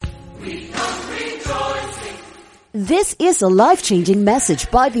This is a life-changing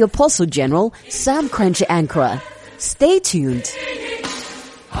message by the Apostle General Sam Korankye Ankrah. Stay tuned.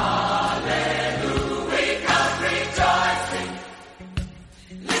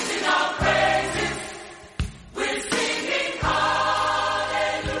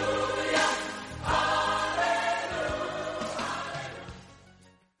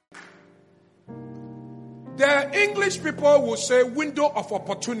 The English people will say window of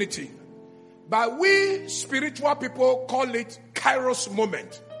opportunity, but we spiritual people call it Kairos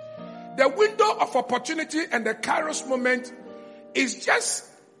moment. The window of opportunity and the Kairos moment is just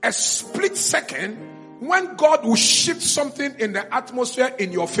a split second when God will shift something in the atmosphere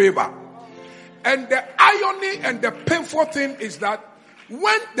in your favor. And the irony and the painful thing is that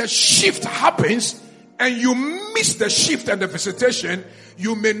when the shift happens and you miss the shift and the visitation,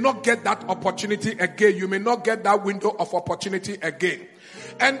 you may not get that opportunity again. You may not get that window of opportunity again.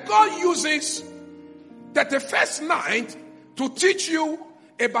 And God uses 31st night to teach you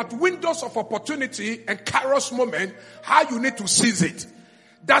about windows of opportunity and Kairos moment, how you need to seize it.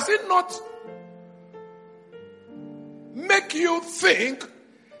 Does it not make you think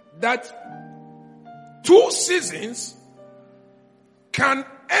that 2 seasons can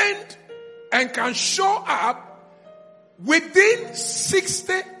end and can show up within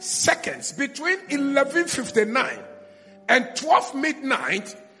 60 seconds between 11:59 and 12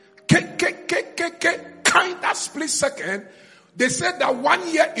 midnight? Kind of split second. They said that 1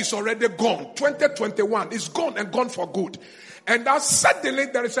 year is already gone. 2021 is gone and gone for good. And now suddenly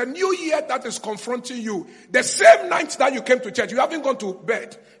there is a new year that is confronting you. The same night that you came to church, you haven't gone to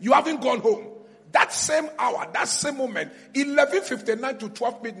bed. You haven't gone home. That same hour, that same moment, 11:59 to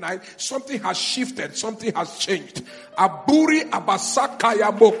 12 midnight, something has shifted, something has changed. Aburi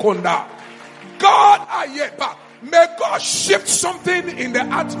abasakaya mokonda. God ayepa. May God shift something in the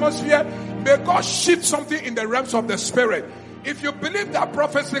atmosphere. May God shift something in the realms of the spirit. If you believe that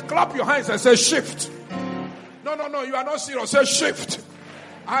prophecy, clap your hands and say shift. No, you are not serious. Say shift.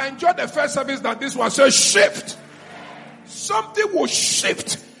 I enjoyed the first service than this one. Say shift. Something will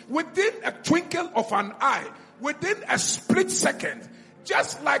shift within a twinkle of an eye, within a split second.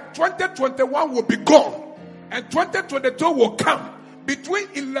 Just like 2021 will be gone and 2022 will come. Between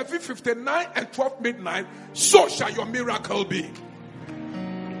 11:59 and 12 midnight, so shall your miracle be.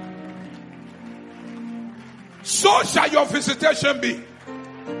 So shall your visitation be.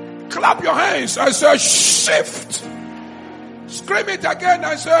 Clap your hands and say shift. Scream it again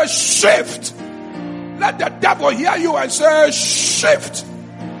and say shift. Let the devil hear you and say shift.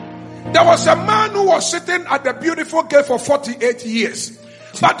 There was a man who was sitting at the beautiful gate for 48 years.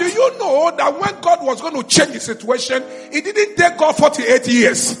 But do you know that when God was going to change the situation, it didn't take God 48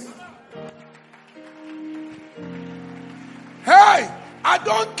 years. Hey, I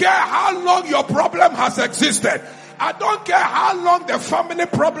don't care how long your problem has existed. I don't care how long the family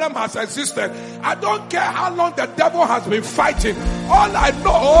problem has existed. I don't care how long the devil has been fighting. All I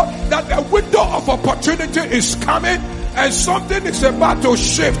know that the window of opportunity is coming and something is about to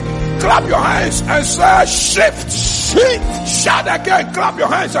shift. Clap your hands and say shift. Shift. Shout again. Clap your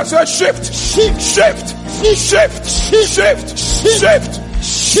hands and say shift. Shift. Shift. Shift. Shift. Shift.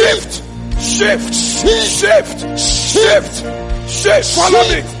 Shift. Shift. Shift. Shift. Shift. Follow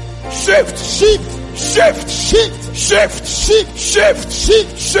me. Shift. Shift. Shift. Shift. Shift. Shift.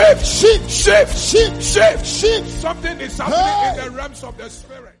 Shift. Shift. Shift. Shift. Shift. Shift. Shift. Something is happening in the realms of the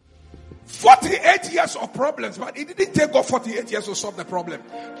spirit. 48 years of problems, but it didn't take God 48 years to solve the problem.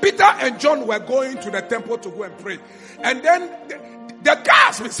 Peter and John were going to the temple to go and pray. And then the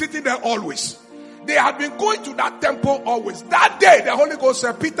guys were sitting there always. They had been going to that temple always. That day, the Holy Ghost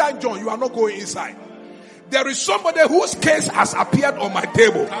said, Peter and John, you are not going inside. There is somebody whose case has appeared on my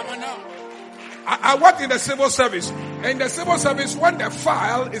table. I work in the civil service. And in the civil service, when the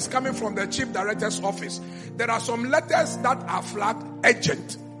file is coming from the chief director's office, there are some letters that are flagged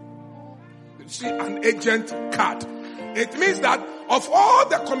agent. You see an agent card. It means that of all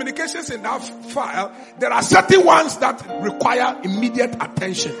the communications in that file, there are certain ones that require immediate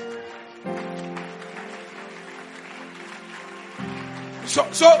attention. So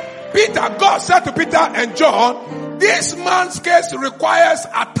Peter, God said to Peter and John, this man's case requires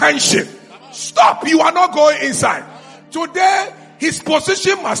attention. Stop, you are not going inside. Today, his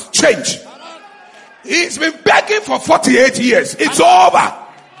position must change. He's been begging for 48 years. It's over.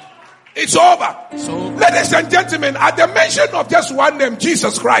 It's over. Ladies and gentlemen, at the mention of just one name,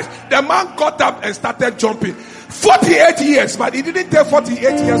 Jesus Christ, the man got up and started jumping. 48 years, but it didn't take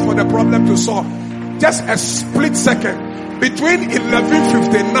 48 years for the problem to solve. Just a split second between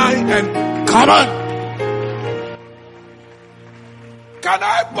 11:59 and come on. Can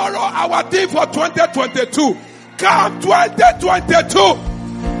I borrow our theme for 2022? Come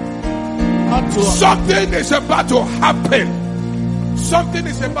 2022. Something is about to happen. Something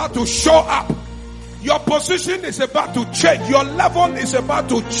is about to show up. Your position is about to change. Your level is about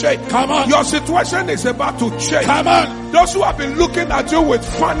to change. Come on. Your situation is about to change. Come on. Those who have been looking at you with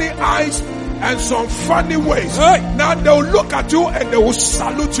funny eyes and some funny ways, now they will look at you and they will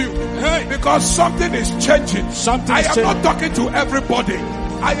salute you. Because something is changing. I am not talking to everybody.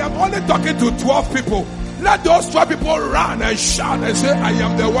 I am only talking to 12 people. Let those 12 people run and shout and say, I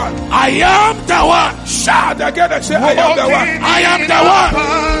am the one. I am the one. Shout again and say, I am the one. I am the one.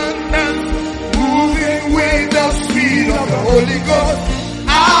 Moving with the speed of the Holy Ghost. I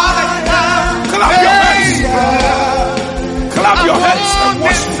am. Clap your hands. Clap your hands and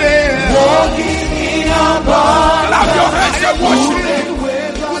worship. Walking in abundance. Clap your hands and worship.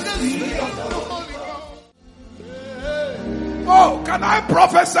 Oh, can I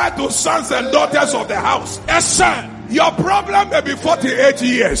prophesy to sons and daughters of the house? Yes, sir. Your problem may be 48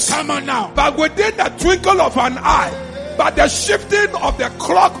 years. Come on now. But within the twinkle of an eye, by the shifting of the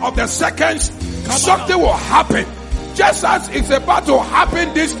clock of the seconds, something will happen. Just as it's about to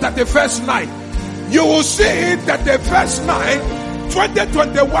happen this 31st night, you will see it 31st night,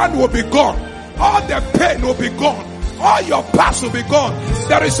 2021 will be gone. All the pain will be gone. All your past will be gone.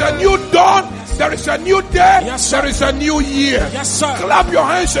 There is a new dawn. There is a new day. Yes, there is a new year. Yes, sir. Clap your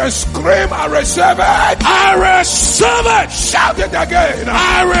hands and scream, I receive it. I receive it. Shout it again.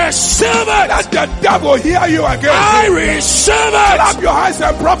 I receive it. Let the devil hear you again. I receive it. Clap your hands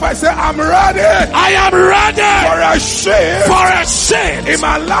and prophesy, I'm ready. I am ready For a shift. for a shift In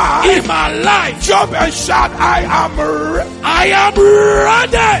my life. in my life. Jump and shout, I am ready. I am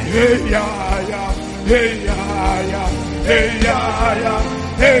ready. Hey, yeah, yeah. Hey, yeah, yeah. Hey, yeah, yeah.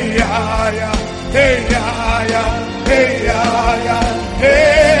 Hey, yeah, yeah. Hey, yeah, yeah. Hey, yeah, yeah.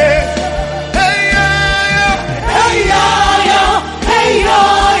 Hey. Hey, yeah, yeah. Hey, yeah, yeah. Hey,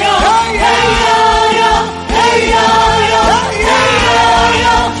 yeah, yeah. Hey, yeah, yeah. Hey, yeah,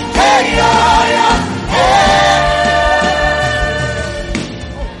 yeah. Hey, yeah,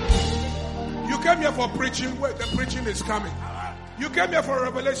 yeah. You came here for preaching where the preaching is coming. You came here for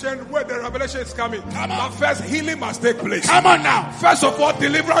revelation where the revelation is coming. Come on. But first, healing must take place. Come on now. First of all,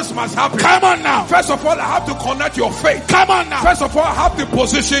 deliverance must happen. Come on now. First of all, I have to connect your faith. Come on now. First of all, I have to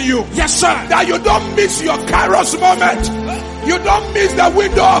position you. Yes, sir. That you don't miss your Kairos moment. You don't miss the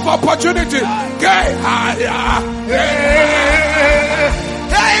window of opportunity. Hey, yeah.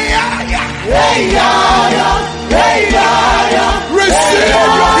 Receive your healing. Receive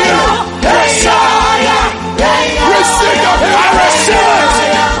your healing. I receive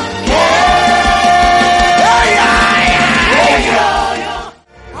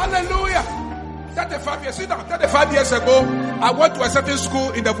it. 35 years, sit down. 35 years ago, I went to a certain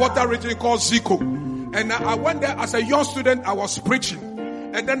school in the Volta region called Zico. And I went there as a young student. I was preaching.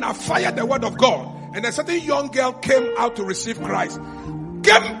 And then I fired the word of God. And a certain young girl came out to receive Christ.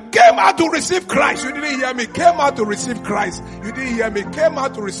 Came out to receive Christ. You didn't hear me. Came out to receive Christ. You didn't hear me. Came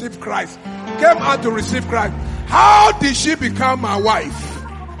out to receive Christ. Came out to receive Christ. How did she become my wife?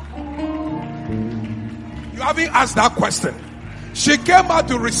 You haven't asked that question. She came out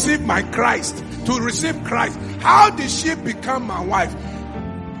to receive my Christ. To receive Christ. How did she become my wife?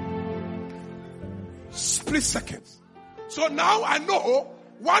 Split seconds. So now I know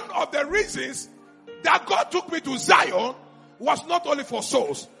one of the reasons that God took me to Zion was not only for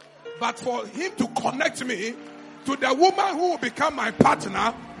souls, but for him to connect me to the woman who will become my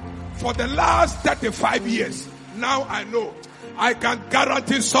partner for the last 35 years. Now I know. I can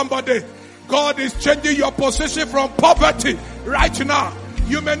guarantee somebody, God is changing your position from poverty right now.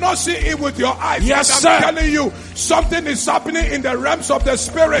 You may not see it with your eyes. Yes, but I'm sir. telling you, something is happening in the realms of the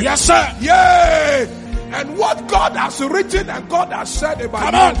spirit. Yes, sir. Yay! And what God has written and God has said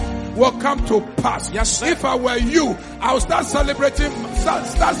about you will come to pass. Yes, sir. If I were you, I would start celebrating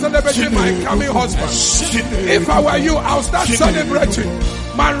my coming husband. If I were you, I would start celebrating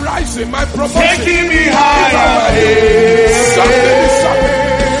my rising, my promotion. Taking me higher.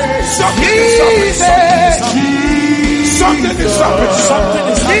 Something is happening. Something is happening.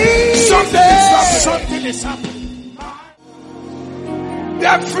 Something is happening.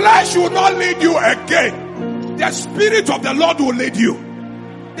 The flesh will not lead you again. The Spirit of the Lord will lead you.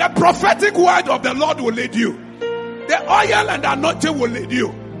 The prophetic word of the Lord will lead you. The oil and the anointing will lead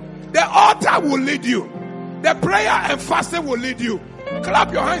you. The altar will lead you. The prayer and fasting will lead you.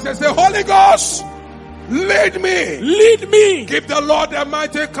 Clap your hands and say, Holy Ghost, lead me. Lead me. Give the Lord a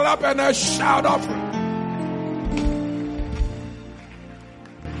mighty clap and a shout offering.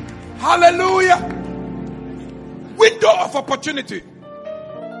 Hallelujah. Window of opportunity.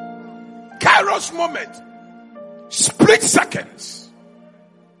 Kairos moment. Split seconds.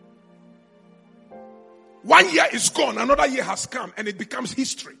 1 year is gone, another year has come, and it becomes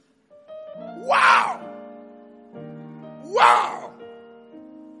history. Wow. Wow.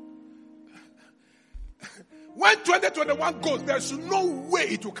 When 2021 goes, there's no way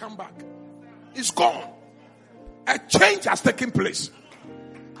it will come back. It's gone. A change has taken place.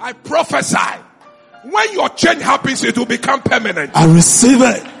 I prophesy, when your change happens, it will become permanent. I receive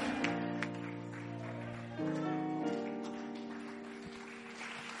it.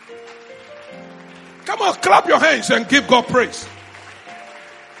 Come on, clap your hands and give God praise.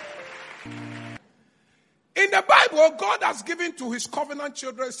 In the Bible, God has given to his covenant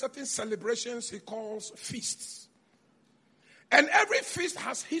children certain celebrations he calls feasts. And every feast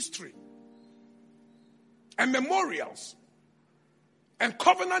has history and memorials and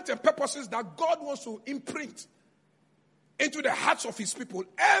covenant and purposes that God wants to imprint into the hearts of his people.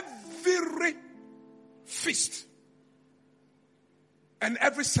 Every feast and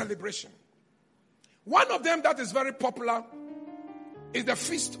every celebration. One of them that is very popular is the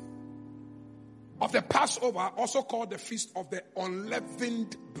feast of the Passover, also called the feast of the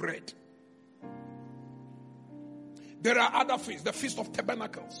unleavened bread. There are other feasts, the feast of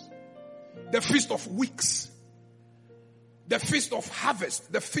tabernacles, the feast of weeks, the feast of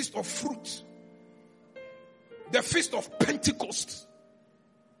harvest, the feast of fruit, the feast of Pentecost.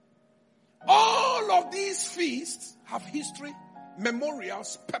 All of these feasts have history,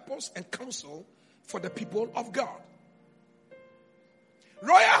 memorials, purpose, and counsel for the people of God.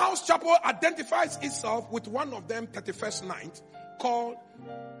 Royalhouse Chapel identifies itself with one of them, 31st night, called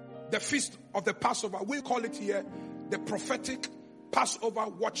the Feast of the Passover. We call it here the prophetic Passover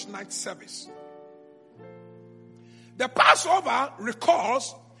watch night service. The Passover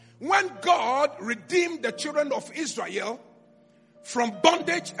recalls when God redeemed the children of Israel from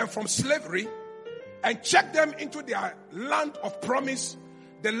bondage and from slavery and checked them into their land of promise,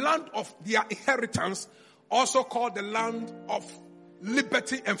 the land of their inheritance, also called the land of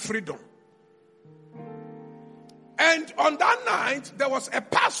liberty and freedom. And on that night, there was a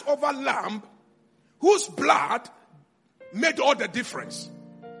Passover lamb whose blood made all the difference.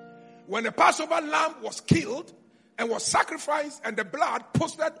 When the Passover lamb was killed and was sacrificed and the blood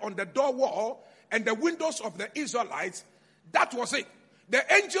posted on the door wall and the windows of the Israelites, that was it. The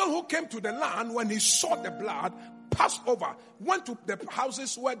angel who came to the land, when he saw the blood, passed over, went to the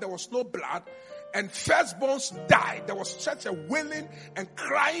houses where there was no blood, and firstborns died. There was such a wailing and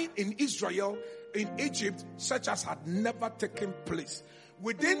crying in Israel, in Egypt, such as had never taken place.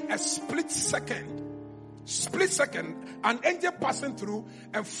 Within a split second, an angel passing through,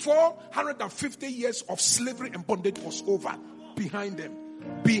 and 450 years of slavery and bondage was over. Behind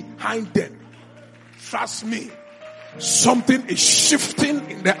them. Trust me, something is shifting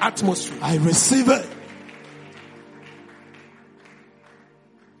in the atmosphere. I receive it.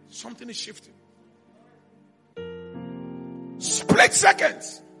 Something is shifting. Split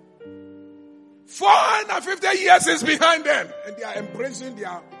seconds. 450 years is behind them, and they are embracing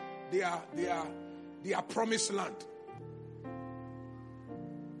their promised land.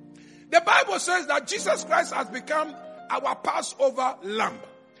 The Bible says that Jesus Christ has become our Passover lamb.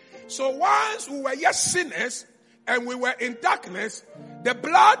 So once we were yet sinners and we were in darkness, the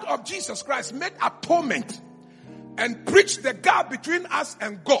blood of Jesus Christ made atonement and bridged the gap between us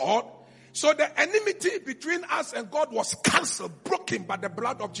and God. So the enmity between us and God was cancelled, broken by the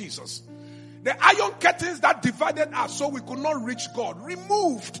blood of Jesus. The iron curtains that divided us so we could not reach God,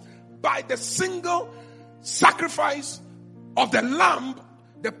 removed by the single sacrifice of the lamb,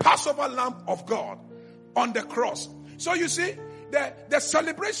 the Passover lamb of God on the cross. So you see, the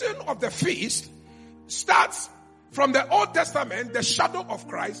celebration of the feast starts from the Old Testament, the shadow of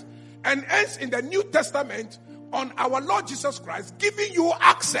Christ, and ends in the New Testament on our Lord Jesus Christ, giving you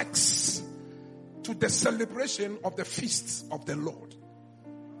access to the celebration of the feasts of the Lord.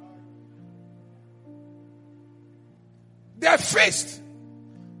 The feast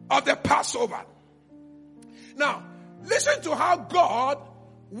of the Passover. Now, listen to how God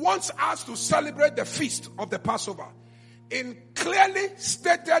wants us to celebrate the feast of the Passover in clearly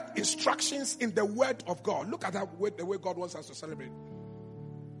stated instructions in the Word of God. Look at the way God wants us to celebrate.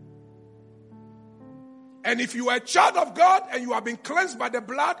 And if you are a child of God and you have been cleansed by the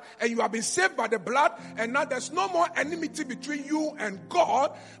blood and you have been saved by the blood, and now there's no more enmity between you and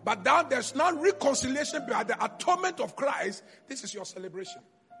God, but now there's now reconciliation by the atonement of Christ, this is your celebration.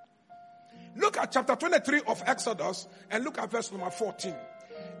 Look at chapter 23 of Exodus and look at verse number 14.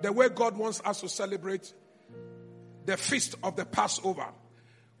 The way God wants us to celebrate the feast of the Passover,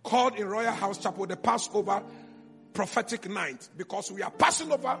 called in Royalhouse Chapel the Passover prophetic night, because we are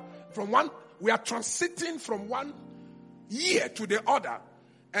passing over we are transiting from one year to the other.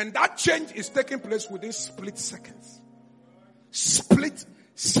 And that change is taking place within split seconds. Split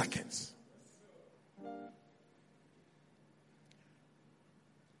seconds.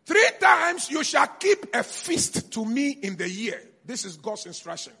 3 times you shall keep a feast to me in the year. This is God's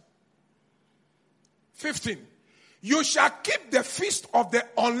instruction. 15. You shall keep the feast of the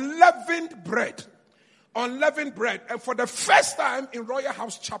unleavened bread. Unleavened bread. And for the first time in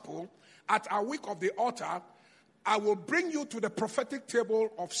Royalhouse Chapel, at our week of the altar, I will bring you to the prophetic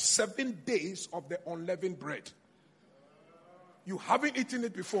table of 7 days of the unleavened bread. You haven't eaten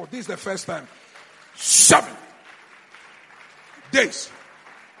it before. This is the first time. 7 days.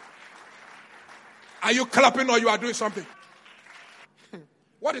 Are you clapping or you are doing something?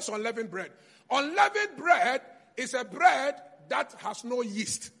 What is unleavened bread? Unleavened bread is a bread that has no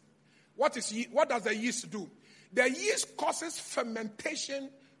yeast. What does the yeast do? The yeast causes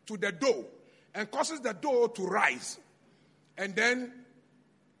fermentation to the dough and causes the dough to rise. And then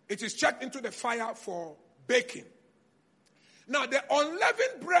it is chucked into the fire for baking. Now, the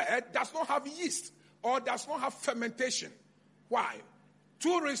unleavened bread does not have yeast or does not have fermentation. Why?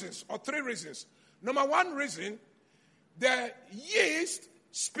 2 reasons or 3 reasons. Number 1 reason, the yeast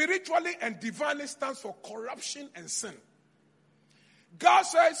spiritually and divinely stands for corruption and sin. God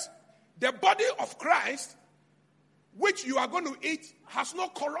says the body of Christ, which you are going to eat, has no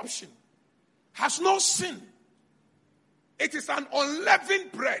corruption, has no sin. It is an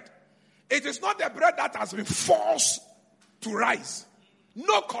unleavened bread. It is not the bread that has been forced to rise.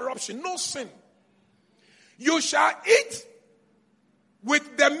 No corruption, no sin. You shall eat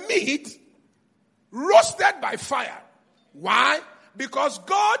with the meat roasted by fire. Why? Because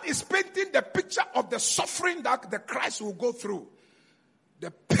God is painting the picture of the suffering that the Christ will go through.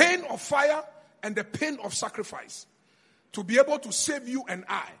 The pain of fire and the pain of sacrifice. To be able to save you and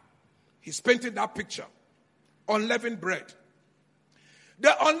I. He's painting that picture. Unleavened bread.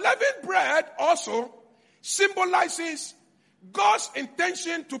 The unleavened bread also symbolizes God's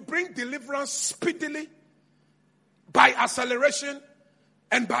intention to bring deliverance speedily, by acceleration,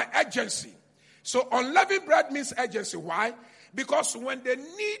 and by urgency. So unleavened bread means urgency. Why? Because when they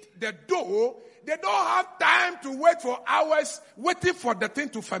need the dough, they don't have time to wait for hours waiting for the thing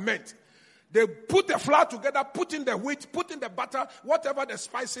to ferment. They put the flour together, put in the wheat, put in the butter, whatever the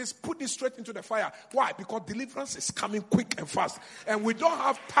spices, put it straight into the fire. Why? Because deliverance is coming quick and fast. And we don't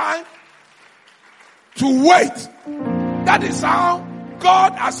have time to wait. That is how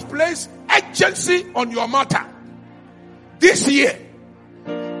God has placed urgency on your matter. This year,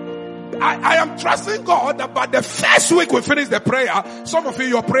 I am trusting God that by the first week we finish the prayer, some of you,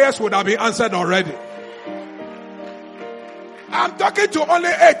 your prayers would have been answered already. I'm talking to only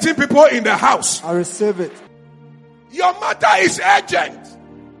 18 people in the house. I receive it. Your matter is urgent.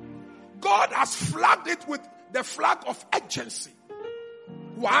 God has flagged it with the flag of urgency.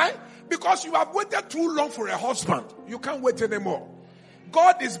 Why? Because you have waited too long for a husband. You can't wait anymore.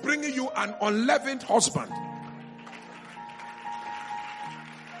 God is bringing you an unleavened husband.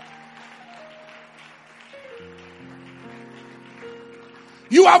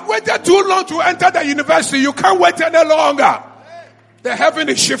 You have waited too long to enter the university. You can't wait any longer. The heaven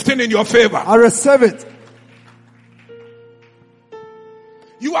is shifting in your favor. I receive it.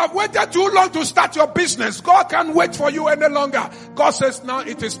 You have waited too long to start your business. God can't wait for you any longer. God says now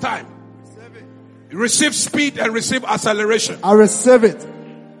it is time. Receive speed and receive acceleration. I receive it.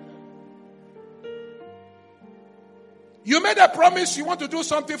 You made a promise you want to do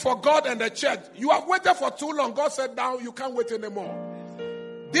something for God and the church. You have waited for too long. God said now you can't wait anymore.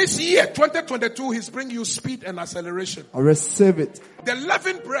 This year, 2022, He's bringing you speed and acceleration. I receive it. The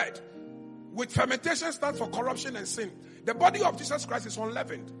leavened bread with fermentation stands for corruption and sin. The body of Jesus Christ is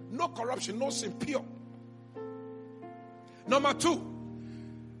unleavened. No corruption, no sin, pure. Number 2,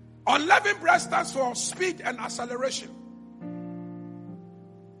 unleavened bread stands for speed and acceleration.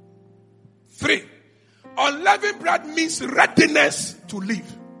 3, unleavened bread means readiness to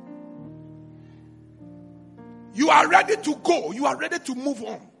live. You are ready to go. You are ready to move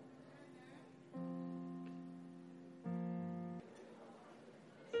on.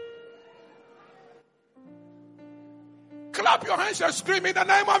 Clap your hands and scream in the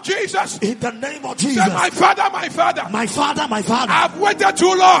name of Jesus. In the name of Jesus. Say, my Father, my Father. My Father, my Father. I've waited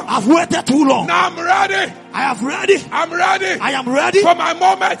too long. I've waited too long. Now I'm ready. I am ready. I'm ready. I am ready. For my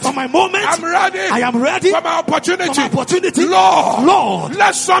moment. For my moment. I'm ready. I am ready. For my opportunity. For my opportunity. Lord,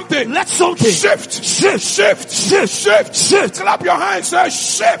 let something shift. Shift. Clap your hands. Say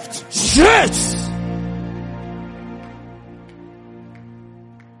shift. Shift.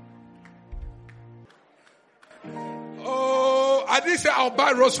 I didn't say, I'll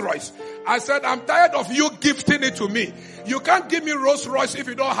buy Rolls Royce. I said, I'm tired of you gifting it to me. You can't give me Rolls Royce if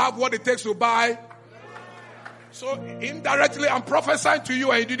you don't have what it takes to buy. So indirectly, I'm prophesying to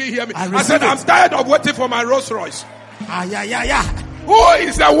you and you didn't hear me. I said, I'm tired of waiting for my Rolls Royce. Who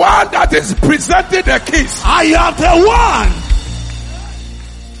is the one that is presenting the keys? I am the one.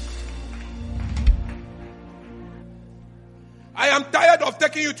 I am tired of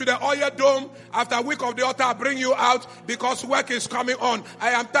taking you to the oil dome. After a week of the altar, I bring you out because work is coming on.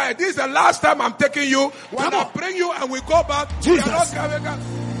 I am tired. This is the last time I'm taking you. When I bring you and we go back, Jesus. Clap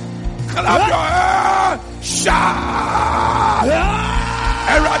your hands. Shout.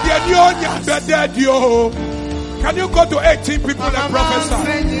 Can you go to 18 people and prophesy?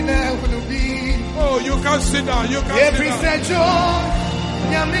 Oh, you can sit down. You can sit down.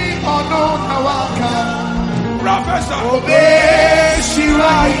 Prophesy.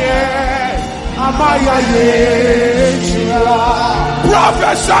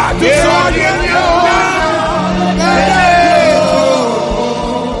 Prophesy to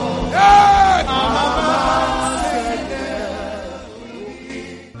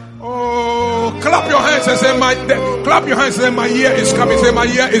oh, clap your hands and say clap your hands and say my year is coming. Say my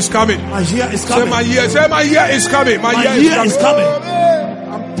year is coming. My year is coming. Say my year is coming. My year is coming.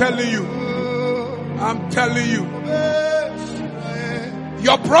 I'm telling you.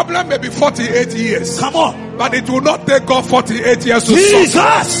 Your problem may be 48 years. Come on. But it will not take God 48 years to Jesus.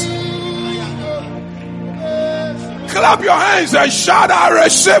 solve. Clap your hands and shout, I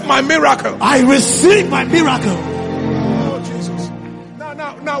receive my miracle. I receive my miracle. Oh, Jesus.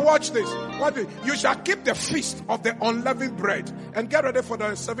 Now watch this. You shall keep the feast of the unleavened bread and get ready for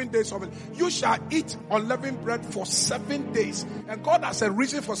the 7 days of it. You shall eat unleavened bread for 7 days. And God has a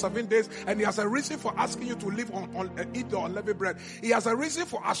reason for 7 days, and He has a reason for asking you to live eat the unleavened bread. He has a reason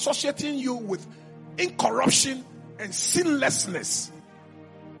for associating you with incorruption and sinlessness.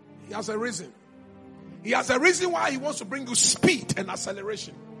 He has a reason. He has a reason why He wants to bring you speed and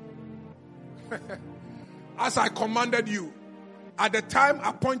acceleration. As I commanded you, at the time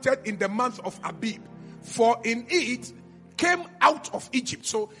appointed in the month of Abib, for in it came out of Egypt.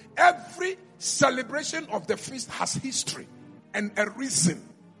 So every celebration of the feast has history and a reason.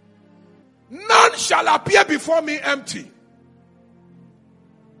 None shall appear before me empty.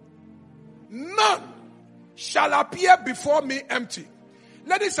 None shall appear before me empty.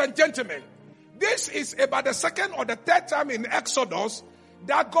 Ladies and gentlemen, this is about the second or the third time in Exodus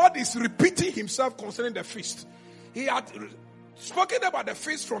that God is repeating Himself concerning the feast. He had spoken about the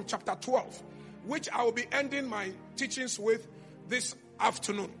feast from chapter 12, which I will be ending my teachings with this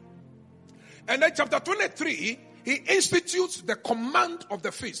afternoon. And then chapter 23, He institutes the command of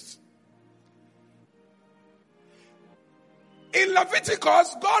the feast. In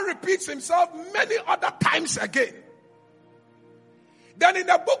Leviticus, God repeats Himself many other times again. Then in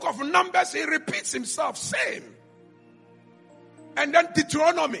the book of Numbers, He repeats Himself, same. And then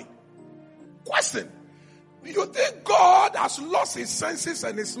Deuteronomy. Question. You think God has lost His senses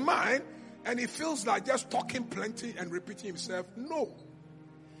and His mind and He feels like just talking plenty and repeating Himself? No.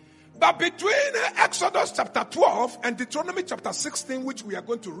 But between Exodus chapter 12 and Deuteronomy chapter 16, which we are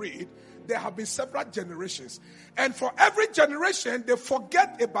going to read, there have been several generations. And for every generation, they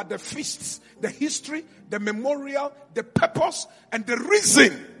forget about the feasts, the history, the memorial, the purpose, and the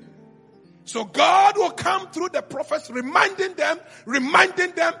reason. So God will come through the prophets, reminding them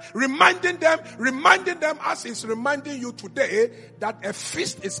as He's reminding you today that a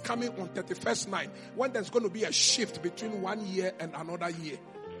feast is coming on 31st night, when there's going to be a shift between 1 year and another year.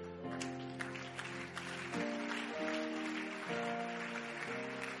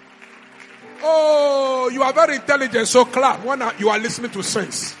 Oh, you are very intelligent, so clap when you are listening to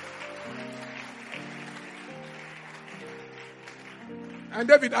sense. And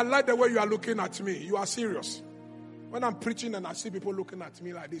David, I like the way you are looking at me. You are serious. When I'm preaching and I see people looking at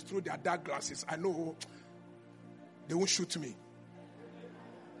me like this through their dark glasses, I know they won't shoot me.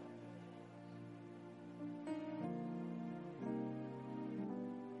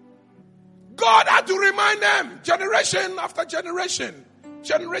 God had to remind them, generation after generation,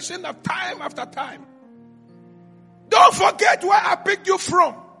 generation of time after time. Don't forget where I picked you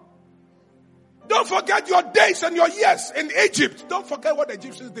from. Don't forget your days and your years in Egypt. Don't forget what the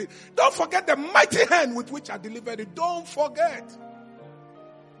Egyptians did. Don't forget the mighty hand with which I delivered it. Don't forget.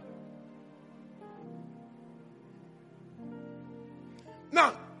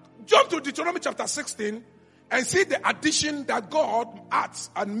 Now, jump to Deuteronomy chapter 16 and see the addition that God adds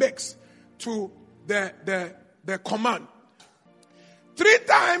and makes to the command. 3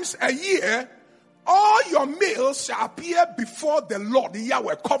 times a year, all your meals shall appear before the Lord, the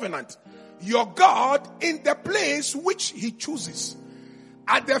Yahweh covenant, your God, in the place which He chooses.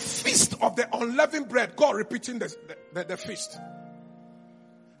 At the feast of the unleavened bread, God repeating the feast.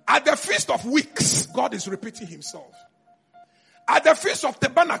 At the feast of weeks, God is repeating himself. At the feast of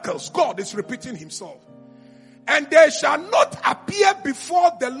tabernacles, God is repeating himself. And they shall not appear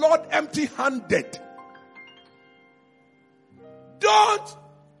before the Lord empty-handed. Don't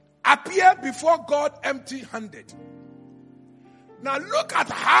appear before God empty-handed. Now look at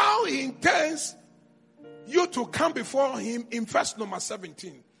how he intends you to come before him in verse number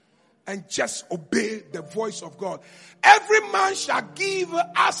 17. And just obey the voice of God. Every man shall give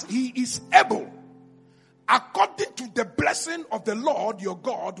as he is able, according to the blessing of the Lord your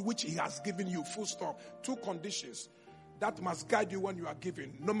God, which he has given you. Full stop. 2 conditions that must guide you when you are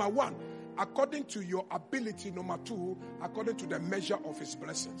giving. Number 1, according to your ability. Number 2, according to the measure of his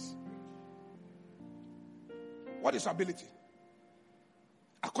blessings. What is ability?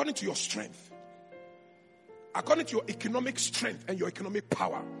 According to your strength. According to your economic strength and your economic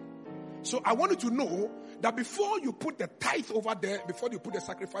power. So I want you to know that before you put the tithe over there, before you put the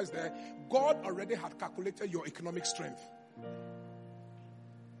sacrifice there, God already had calculated your economic strength.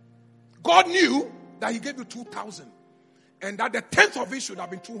 God knew that he gave you 2,000 and that the 10th of it should have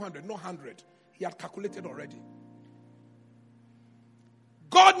been 200, not 100. He had calculated already.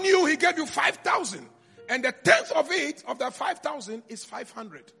 God knew he gave you 5,000 and the 10th of it, of the 5,000 is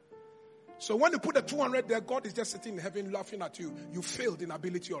 500. So when you put the 200 there, God is just sitting in heaven laughing at you. You failed in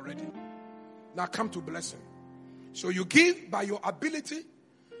ability already. Now come to blessing. So you give by your ability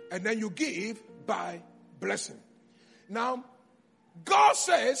and then you give by blessing. Now, God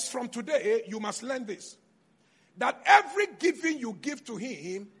says from today, you must learn this. That every giving you give to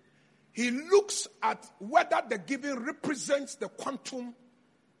him, he looks at whether the giving represents the quantum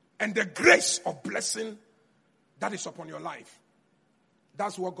and the grace of blessing that is upon your life.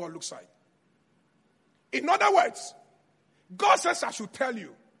 That's what God looks like. In other words, God says I should tell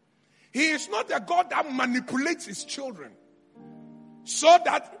you, he is not a God that manipulates his children so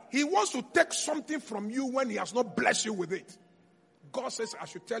that he wants to take something from you when he has not blessed you with it. God says I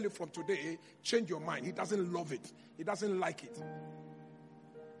should tell you from today, change your mind. He doesn't love it. He doesn't like it.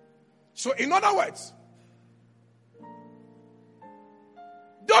 So in other words,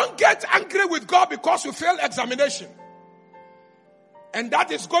 don't get angry with God because you failed examination. And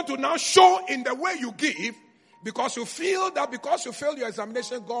that is going to now show in the way you give, because you feel that because you failed your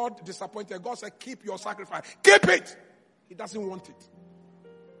examination, God disappointed. God said, keep your sacrifice. Keep it. He doesn't want it.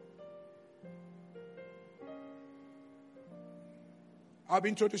 I'll be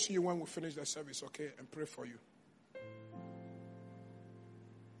introducing you when we finish the service, okay? And pray for you.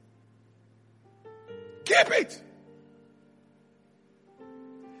 Keep it.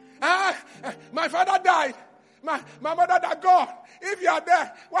 My father died. My mother died. God, if you are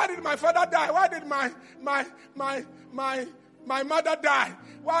there, why did my father die? Why did my mother die?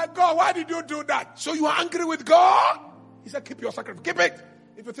 Why, God, why did you do that? So you are angry with God? He said, keep your sacrifice. Keep it.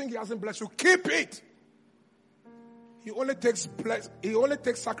 If you think he hasn't blessed you, keep it. He only takes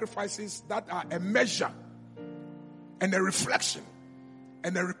sacrifices that are a measure and a reflection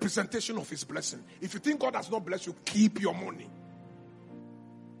and a representation of his blessing. If you think God has not blessed you, keep your money.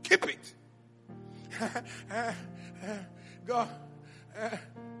 Keep it. God,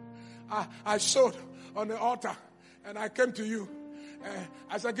 I showed on the altar and I came to you.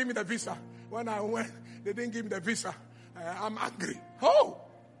 I said, give me the visa. When I went, they didn't give me the visa. I'm angry. Oh,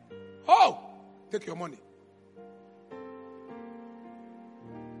 take your money.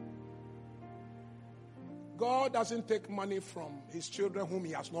 God doesn't take money from his children whom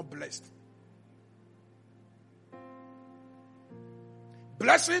he has not blessed.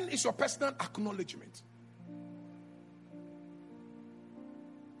 Blessing is your personal acknowledgement.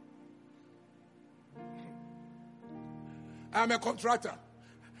 I'm a contractor.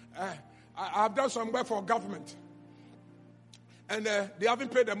 I've done some work for government. And they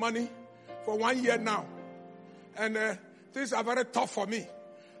haven't paid the money for 1 year now. And things are very tough for me.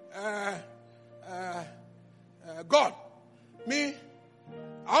 God, me,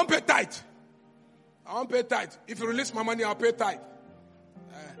 I won't pay tithe. I won't pay tithe. If you release my money, I'll pay tithe.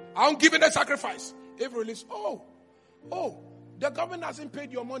 I won't give it a sacrifice. If you release, the government hasn't paid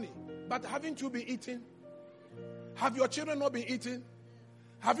your money. But haven't you been eating? Have your children not been eating?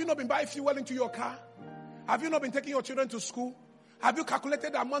 Have you not been buying fuel into your car? Have you not been taking your children to school? Have you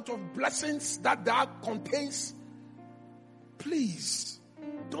calculated the amount of blessings that contains? Please,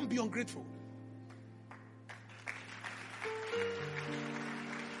 don't be ungrateful.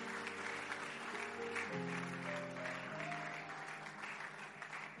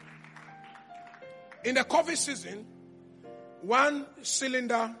 In the COVID season, 1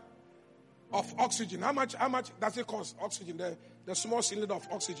 cylinder of oxygen. How much does it cost? Oxygen, the small cylinder of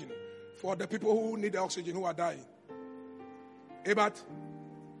oxygen for the people who need the oxygen, who are dying. About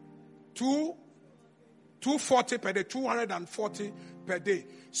 240 per day, 240 per day.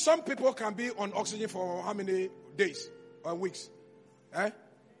 Some people can be on oxygen for how many days or weeks?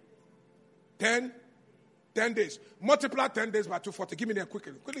 10 days. Multiply 10 days by 240. Give me that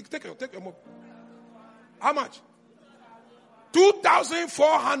quickly. Quickly, take your move. How much?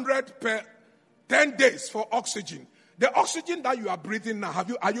 2,400 per 10 days for oxygen. The oxygen that you are breathing now,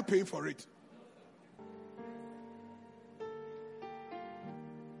 are you paying for it?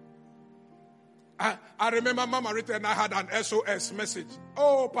 I remember Mama Rita and I had an SOS message.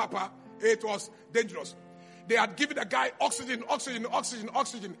 Oh, Papa, it was dangerous. They had given the guy oxygen.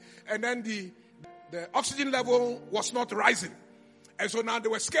 And then the oxygen level was not rising. And so now they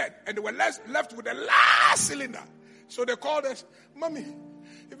were scared. And they were left with the last cylinder. So they called us, Mommy,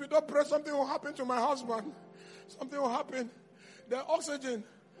 if you don't pray, something will happen to my husband. Something will happen. The oxygen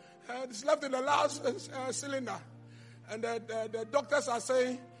is left in the last cylinder. And the doctors are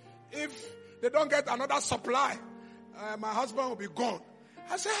saying, if they don't get another supply, my husband will be gone.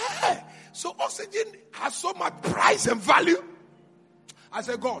 I said, hey, so oxygen has so much price and value. I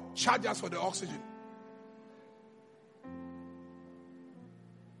said, God, charge us for the oxygen.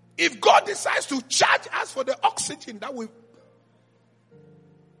 If God decides to charge us for the oxygen, that will...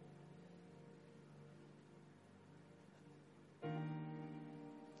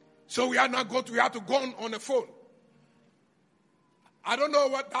 So we have to go on the phone. I don't know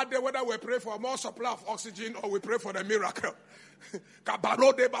whether we pray for more supply of oxygen or we pray for the miracle.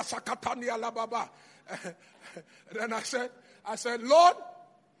 Then I said, Lord,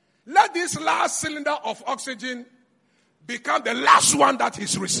 let this last cylinder of oxygen become the last one that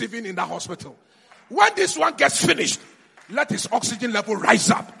he's receiving in the hospital. When this one gets finished, let his oxygen level rise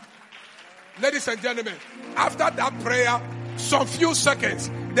up. Ladies and gentlemen, after that prayer, some few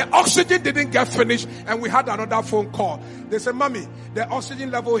seconds, the oxygen didn't get finished and we had another phone call. They said, Mommy, the oxygen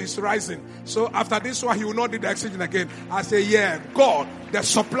level is rising. So after this one, he will not need the oxygen again. I say, yeah, God, the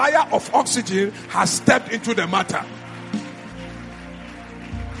supplier of oxygen has stepped into the matter.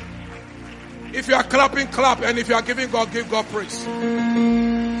 If you are clapping, clap. And if you are giving God, give God praise.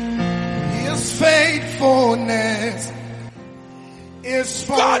 His faithfulness is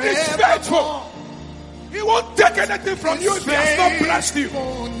forever. God is faithful. He won't take anything from you if he has not blessed you. He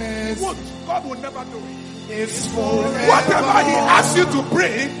won't. God will never do it. Whatever he asks you to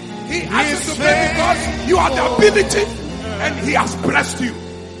bring, he asks you to bring because you have the ability and he has blessed you.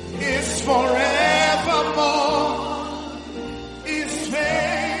 It's forevermore. It's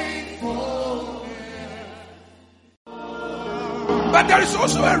faithful. But there is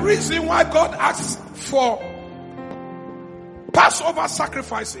also a reason why God asks for Passover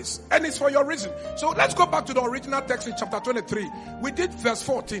sacrifices, and it's for your reason. So let's go back to the original text in chapter 23. We did verse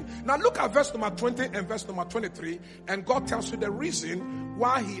 14. Now look at verse number 20 and verse number 23, and God tells you the reason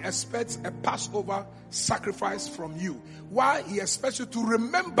why he expects a Passover sacrifice from you. Why he expects you to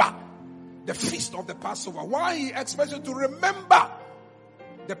remember the feast of the Passover. Why he expects you to remember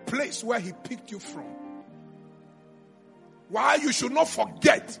the place where he picked you from. Why you should not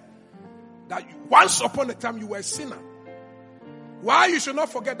forget that once upon a time you were a sinner. Why you should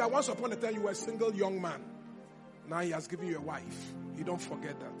not forget that once upon a time you were a single young man. Now he has given you a wife. You don't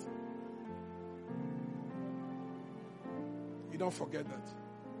forget that. You don't forget that.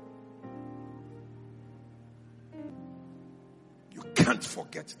 You can't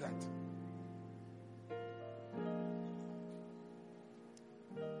forget that.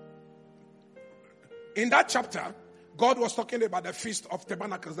 In that chapter, God was talking about the Feast of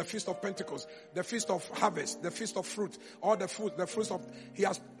Tabernacles, the Feast of Pentecost, the Feast of Harvest, the Feast of Fruit, all the fruits of, he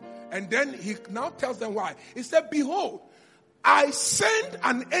has, and then he now tells them why. He said, behold, I send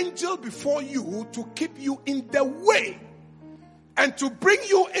an angel before you to keep you in the way and to bring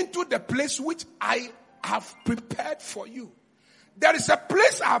you into the place which I have prepared for you. There is a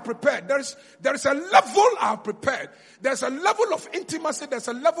place I have prepared. There is a level I have prepared. There's a level of intimacy. There's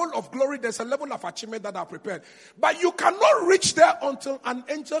a level of glory. There's a level of achievement that I have prepared. But you cannot reach there until an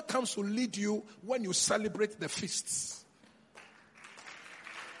angel comes to lead you when you celebrate the feasts.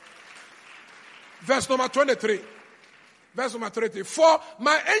 Verse number 23. Verse number 23. For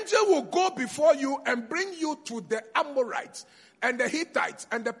my angel will go before you and bring you to the Amorites, and the Hittites,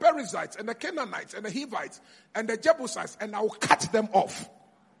 and the Perizzites, and the Canaanites, and the Hivites, and the Jebusites, and I will cut them off.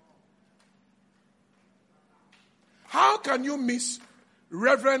 How can you miss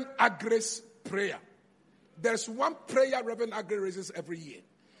Reverend Agrah's prayer? There's one prayer Reverend Ankrah raises every year.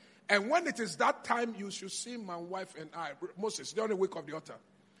 And when it is that time, you should see my wife and I, Moses, during the week of the altar.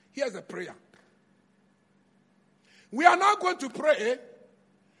 Here's the prayer. We are now going to pray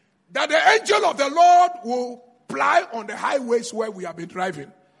that the angel of the Lord will ply on the highways where we have been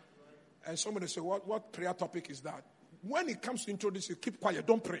driving. And somebody say, what prayer topic is that? When it comes to introduce you, keep quiet,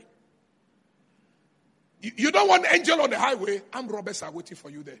 don't pray. You don't want angel on the highway, armed robbers are waiting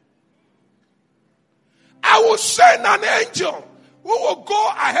for you there. I will send an angel who will go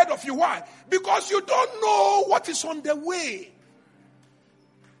ahead of you. Why? Because you don't know what is on the way.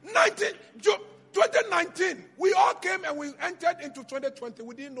 2019, we all came and we entered into 2020.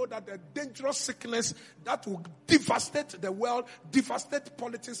 We didn't know that the dangerous sickness that will devastate the world, devastate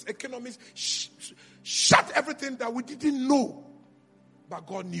politics, economies, shut everything that we didn't know. But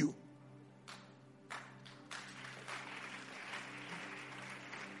God knew.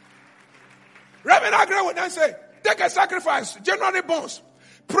 Reverend Ankrah would then say, take a sacrifice, January bonds,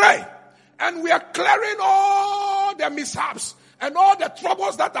 pray, and we are clearing all the mishaps and all the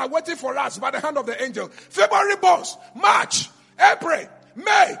troubles that are waiting for us by the hand of the angel. February bonds, March, April,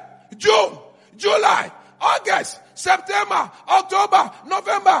 May, June, July, August, September, October,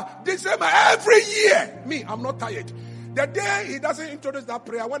 November, December, every year. Me, I'm not tired. The day he doesn't introduce that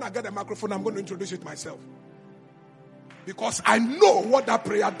prayer, when I get the microphone, I'm going to introduce it myself. Because I know what that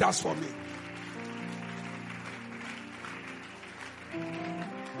prayer does for me.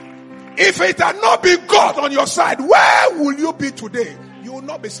 If it had not been God on your side, where will you be today? You will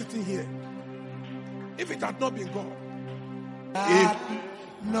not be sitting here. If it had not been God. If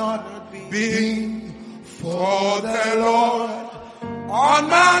not been for the Lord on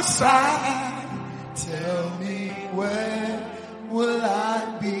my side, tell me where will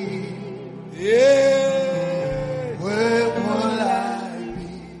I be? Yeah. Where will I be?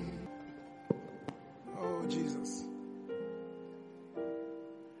 Oh, Jesus.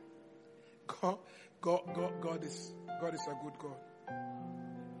 God is a good God.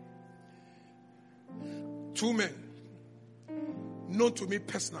 Two men known to me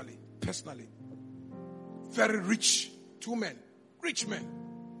personally, very rich, two men, rich men.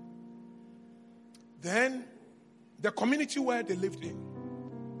 Then the community where they lived in,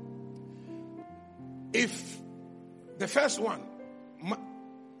 if the first one,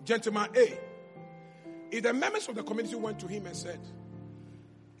 gentleman A, if the members of the community went to him and said,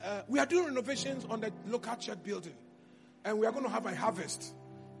 we are doing renovations on the local church building and we are going to have a harvest.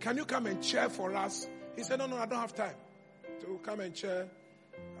 Can you come and chair for us? He said, no, I don't have time to come and chair.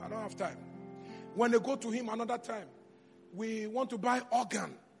 I don't have time. When they go to him another time, we want to buy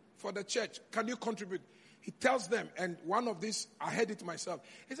organ for the church. Can you contribute? He tells them, and one of these, I heard it myself.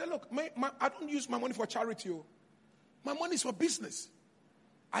 He said, look, I don't use my money for charity. My money is for business.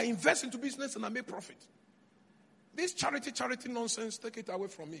 I invest into business and I make profit. This charity nonsense, take it away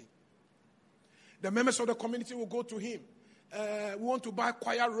from me. The members of the community will go to him. We want to buy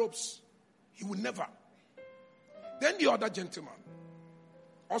choir robes. He will never. Then the other gentleman,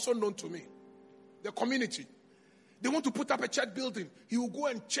 also known to me, the community, they want to put up a church building. He will go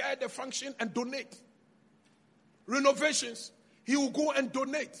and chair the function and donate. Renovations, he will go and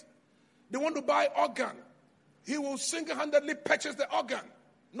donate. They want to buy organ. He will single-handedly purchase the organ,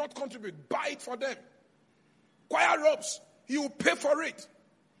 not contribute, buy it for them. Choir robes, he will pay for it.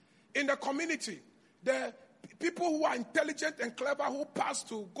 In the community, the people who are intelligent and clever who pass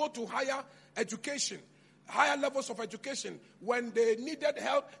to go to higher education, higher levels of education, when they needed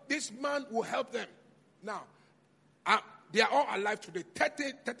help, this man will help them. Now, they are all alive today,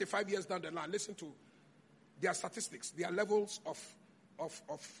 35 years down the line. Listen to their statistics, their levels of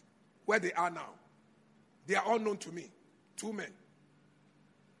where they are now. They are all known to me. Two men.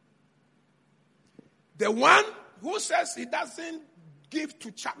 The one who says he doesn't give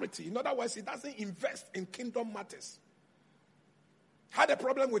to charity, in other words, he doesn't invest in kingdom matters, had a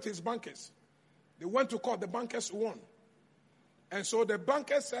problem with his bankers. They went to court, the bankers won. And so the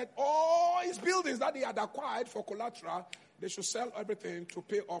bankers said, all his buildings that he had acquired for collateral, they should sell everything to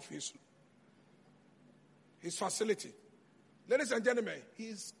pay off his facility. Ladies and gentlemen,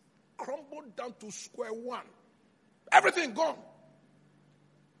 he's crumbled down to square one. Everything gone.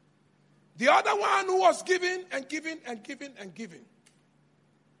 The other one who was giving and giving and giving and giving.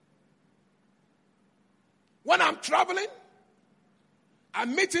 When I'm traveling, I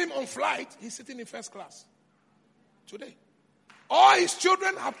meet him on flight. He's sitting in first class. Today. All his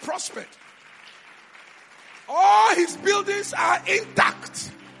children have prospered. All his buildings are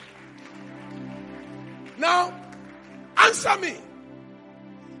intact. Now, answer me.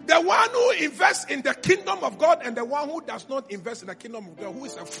 The one who invests in the kingdom of God and the one who does not invest in the kingdom of God, who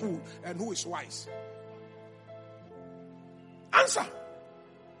is a fool and who is wise? Answer.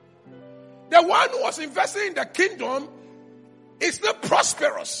 The one who was investing in the kingdom, is still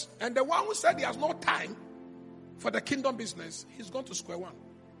prosperous. And the one who said he has no time for the kingdom business, he's gone to square one.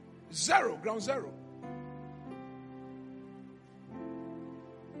 Zero, ground zero.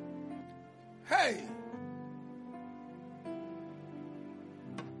 Hey.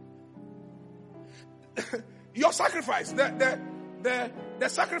 Your sacrifice, the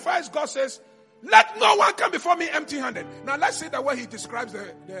sacrifice, God says, let no one come before me empty-handed. Now let's see the way he describes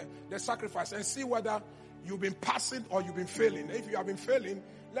the sacrifice and see whether you've been passing or you've been failing. If you have been failing,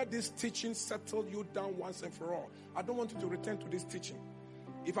 let this teaching settle you down once and for all. I don't want you to return to this teaching.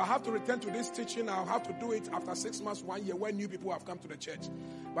 If I have to return to this teaching, I'll have to do it after 6 months, 1 year, when new people have come to the church.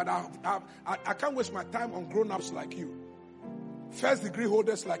 But I can't waste my time on grown-ups like you. First degree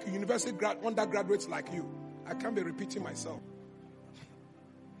holders like you, university undergraduates like you. I can't be repeating myself.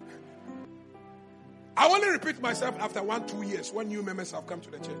 I only repeat myself after 1-2 years when new members have come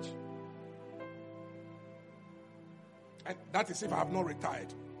to the church. And that is if I have not retired.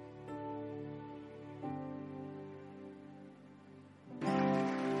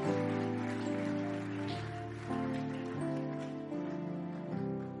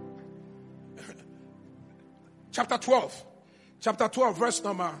 Chapter 12, verse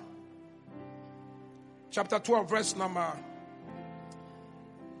number 21. Chapter 12,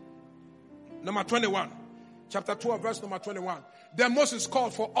 verse number 21. Then Moses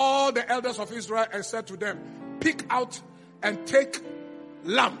called for all the elders of Israel and said to them, pick out and take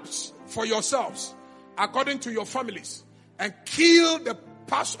lambs for yourselves, according to your families, and kill the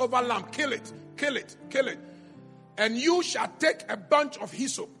Passover lamb. Kill it. And you shall take a bunch of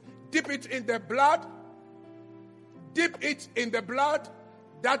hyssop, dip it in the blood that is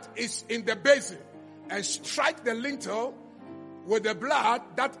in the basin, and strike the lintel with the blood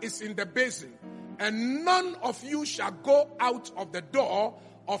that is in the basin. And none of you shall go out of the door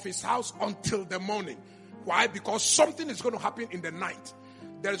of his house until the morning. Why? Because something is going to happen in the night.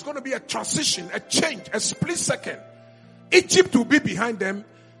 There is going to be a transition, a change, a split second. Egypt will be behind them,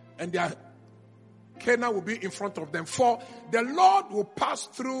 and their Canaan will be in front of them. For the Lord will pass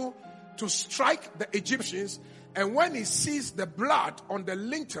through to strike the Egyptians, and when he sees the blood on the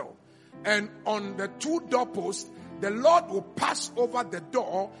lintel and on the 2 doorposts, the Lord will pass over the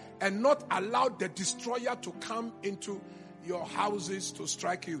door and not allow the destroyer to come into your houses to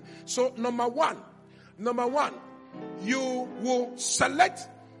strike you. So number one, you will select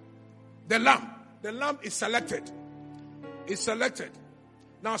the lamb. The lamb is selected. It's selected.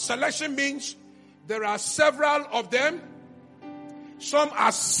 Now selection means there are several of them. Some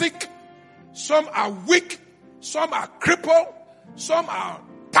are sick. Some are weak. Some are crippled. Some are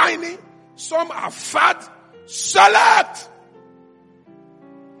tiny. Some are fat. Select.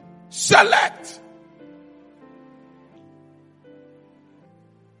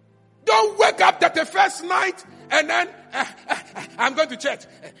 Don't wake up that the first night and then I'm going to church.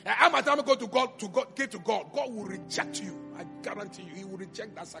 I'm going to give to God. God will reject you. I guarantee you, he will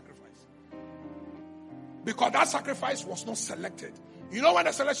reject that sacrifice. Because that sacrifice was not selected. You know when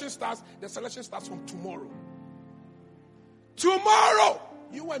the selection starts? The selection starts from tomorrow. Tomorrow,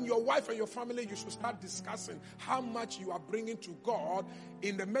 you and your wife and your family, you should start discussing how much you are bringing to God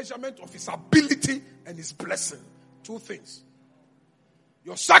in the measurement of his ability and his blessing. 2 things.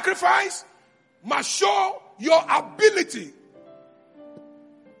 Your sacrifice must show your ability.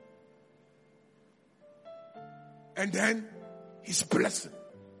 And then his blessing.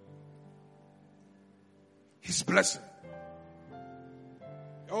 His blessing.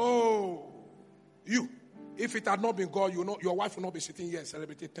 Oh, you. If it had not been God, you know, your wife will not be sitting here and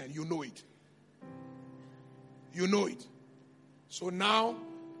celebrating 10. You know it. You know it. So now,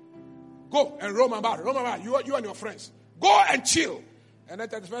 go and roam about. You and your friends. Go and chill. And then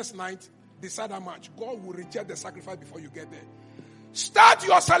the first night, decide how much. God will reject the sacrifice before you get there. Start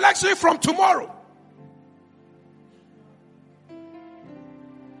your selection from tomorrow.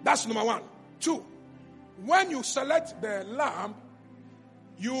 That's number 1. 2, when you select the lamb,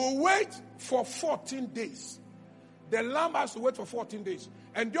 you wait for 14 days. The lamb has to wait for 14 days.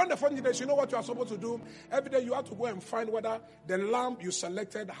 And during the 14 days, you know what you are supposed to do? Every day you have to go and find whether the lamb you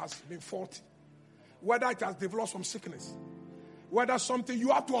selected has been faulty. Whether it has developed some sickness. Whether something you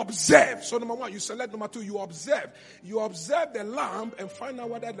have to observe. So number 1, you select. Number 2, you observe. You observe the lamb and find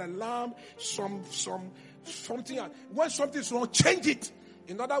out whether the lamb something. When something is wrong, change it.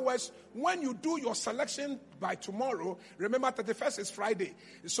 In other words, when you do your selection by tomorrow, remember 31st is Friday.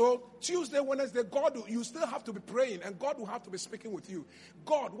 So Tuesday, Wednesday, you still have to be praying and God will have to be speaking with you.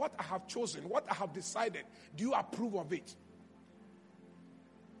 God, what I have chosen, what I have decided, do you approve of it?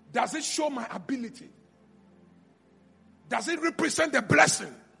 Does it show my ability? Does it represent the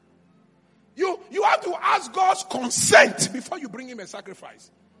blessing? You have to ask God's consent before you bring him a sacrifice.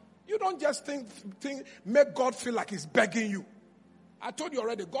 You don't just make God feel like he's begging you. I told you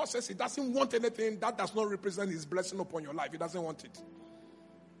already, God says he doesn't want anything that does not represent his blessing upon your life. He doesn't want it.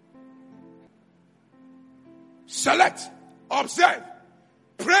 Select, observe,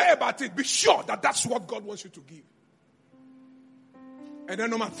 pray about it. Be sure that that's what God wants you to give. And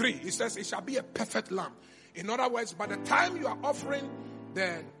then number 3, he says it shall be a perfect lamb. In other words, by the time you are offering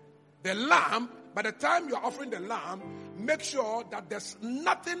the lamb, make sure that there's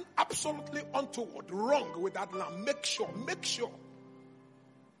nothing absolutely untoward, wrong with that lamb. Make sure.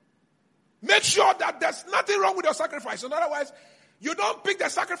 Make sure that there's nothing wrong with your sacrifice. In other words, you don't pick the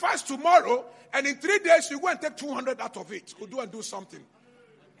sacrifice tomorrow and in 3 days you go and take 200 out of it. Go do something.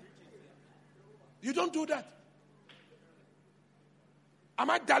 You don't do that.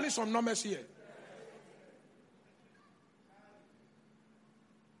 Am I dialing some numbers here?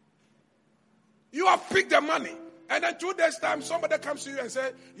 You have picked the money. And then 2 days time, somebody comes to you and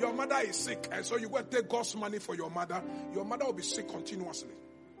says, your mother is sick. And so you go and take God's money for your mother. Your mother will be sick continuously.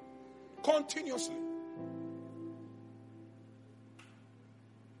 Continuously.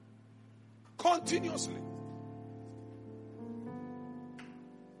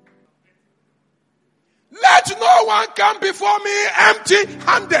 Let no one come before me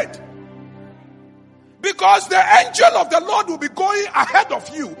empty-handed. Because the angel of the Lord will be going ahead of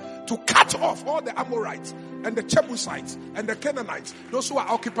you to cut off all the Amorites and the Jebusites and the Canaanites, those who are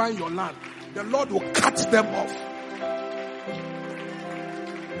occupying your land. The Lord will cut them off.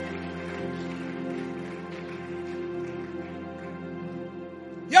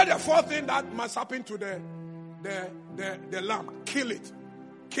 Here the 4th thing that must happen to the lamb. Kill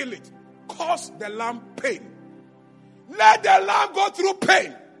it. Cause the lamb pain. Let the lamb go through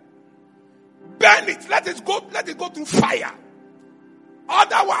pain. Burn it. Let it go through fire.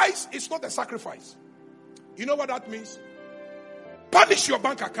 Otherwise, it's not a sacrifice. You know what that means? Punish your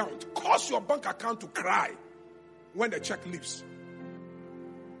bank account. Cause your bank account to cry when the check leaves.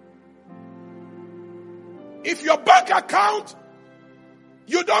 If your bank account,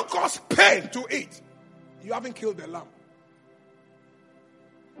 you don't cause pain to it, you haven't killed the lamb.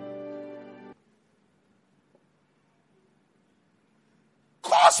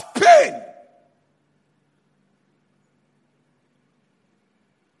 Cause pain.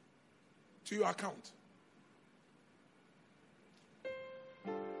 To your account.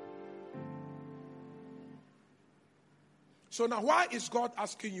 So now, why is God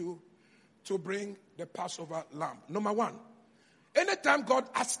asking you to bring the Passover lamb? Number 1, anytime God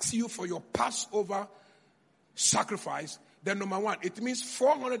asks you for your Passover sacrifice, then number 1, it means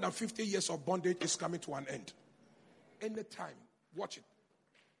 450 years of bondage is coming to an end. Anytime. Watch it.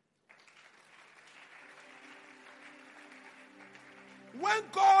 When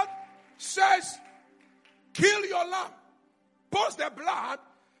God says, kill your lamb, post the blood,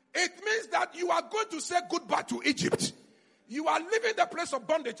 it means that you are going to say goodbye to Egypt. You are leaving the place of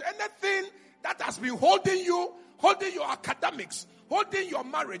bondage. Anything that has been holding you, holding your academics, holding your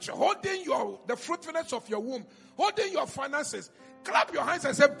marriage, holding the fruitfulness of your womb, holding your finances, clap your hands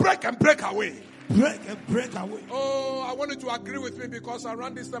and say, break and break away. Break and break away. Oh, I want you to agree with me because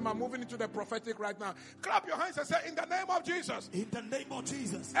around this time I'm moving into the prophetic right now. Clap your hands and say, in the name of Jesus. In the name of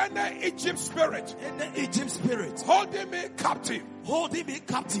Jesus. And the Egypt spirit. And the Egypt spirit. Holding me captive. Holding me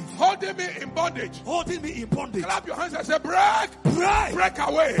captive. Holding me in bondage. Holding me in bondage. Clap your hands and say, break. Break. Break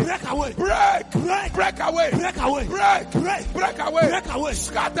away. Break away. Break. Break. Break away. Break away. Break. Break. Break away. Break away.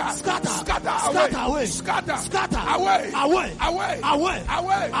 Scatter. Scatter. Scatter Scatter away. Scatter. Scatter Away. away. Away. Away.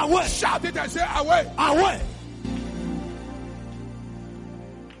 Away. Away. Shout it and say away. Away.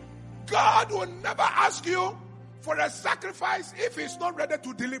 God will never ask you for a sacrifice if he's not ready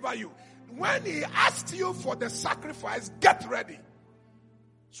to deliver you. When he asks you for the sacrifice, get ready.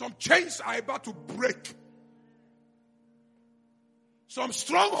 Some chains are about to break. Some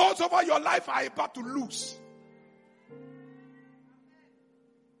strongholds over your life are about to loose.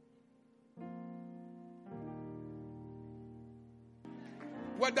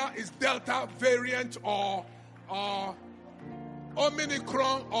 Whether it's Delta variant or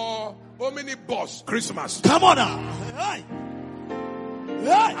Omicron or Omnibus Christmas. Come on now. Hey.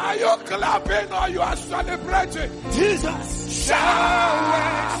 Hey. Are you clapping or you are celebrating? Jesus.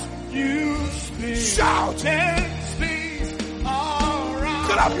 Shout. You speak. Shout. And speak all around.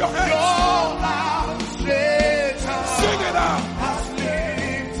 Clap your hands. All out Satan Sing it out. has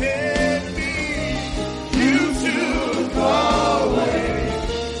lifted me. You took away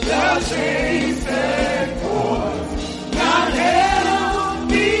the chains and cords. Not held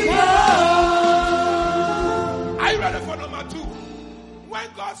me down. Are you ready for number 2? When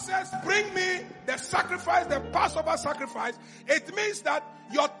God says, bring me sacrifice, the Passover sacrifice, it means that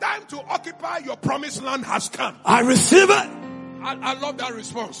your time to occupy your promised land has come. I receive it. I love that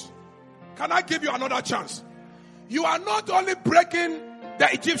response. Can I give you another chance? You are not only breaking the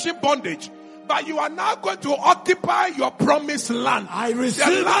Egyptian bondage, but you are now going to occupy your promised land. I receive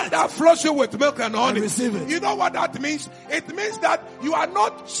the land it. that flows you with milk and honey. I receive it. You know what that means? It means that you are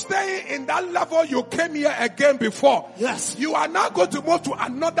not staying in that level you came here again before. Yes. You are now going to move to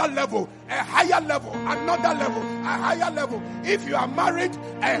another level, a higher level, another level, a higher level. If you are married,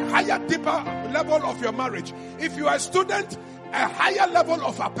 a higher, deeper level of your marriage. If you are a student, a higher level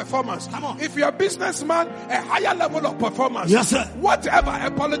of our performance. Come on. If you're a businessman, a higher level of performance. Yes, sir. Whatever,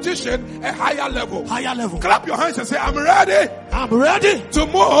 a politician, a higher level. Higher level. Clap your hands and say, I'm ready I'm ready to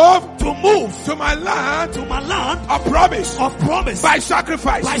move to move to my land to my land of promise. of promise. By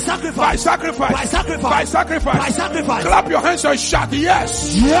sacrifice. By sacrifice. By sacrifice. By sacrifice. By sacrifice. By sacrifice. Clap your hands and shout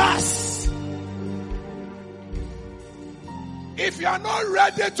yes. Yes. If you are not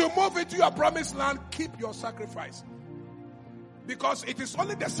ready to move into your promised land, keep your sacrifice. Because it is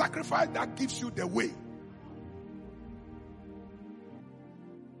only the sacrifice that gives you the way.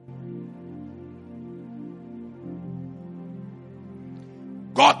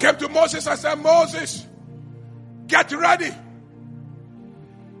 God came to Moses and said, Moses, get ready.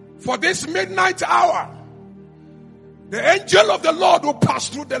 For this midnight hour, the angel of the Lord will pass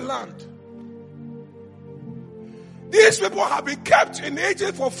through the land. These people have been kept in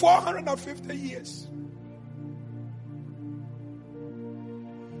Egypt for 450 years.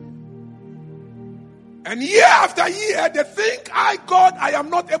 And year after year, they think, God, I am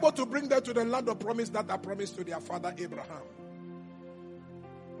not able to bring them to the land of promise that I promised to their father Abraham.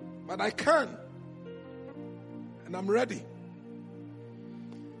 But I can. And I'm ready.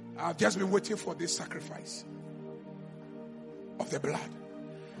 I've just been waiting for this sacrifice of the blood.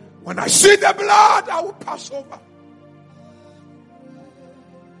 When I see the blood, I will pass over.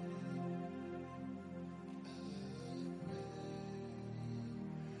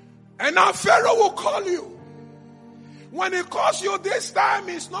 And now Pharaoh will call you. When he calls you this time,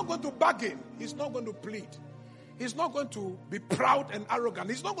 he's not going to bargain. He's not going to plead. He's not going to be proud and arrogant.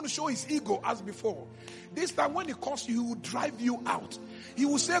 He's not going to show his ego as before. This time when he calls you, he will drive you out. He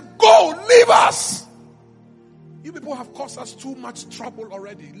will say, go, leave us. You people have caused us too much trouble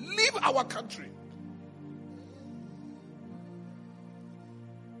already. Leave our country.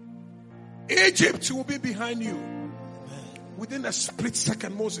 Egypt will be behind you. Within a split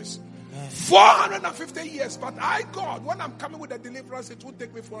second, Moses. 450 years. But God, when I'm coming with a deliverance, it won't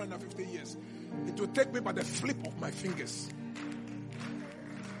take me 450 years. It will take me by the flip of my fingers.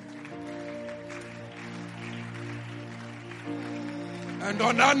 And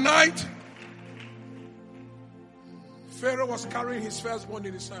on that night, Pharaoh was carrying his firstborn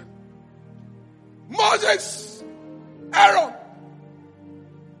in his hand. Moses, Aaron,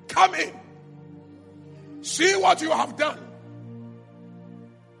 come in. See what you have done.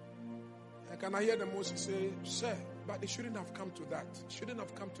 Can I hear the Moses say, sir, but it shouldn't have come to that. It shouldn't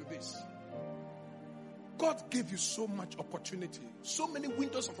have come to this. God gave you so much opportunity. So many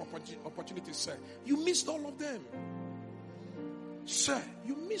windows of opportunity, sir. You missed all of them. Sir,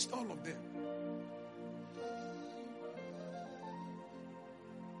 you missed all of them.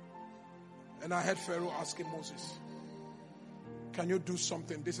 And I heard Pharaoh asking Moses, can you do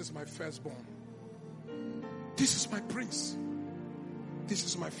something? This is my firstborn. This is my prince. This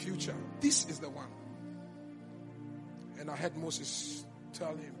is my future. This is the one. And I heard Moses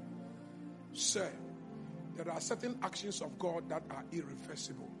tell him, sir, there are certain actions of God that are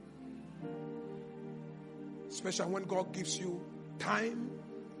irreversible. Especially when God gives you time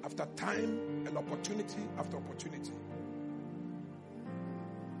after time and opportunity after opportunity.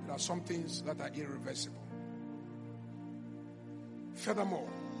 There are some things that are irreversible. Furthermore,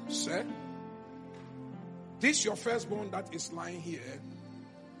 sir, this your firstborn that is lying here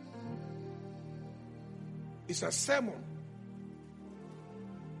is a sermon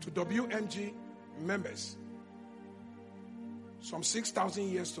to WMG members some 6,000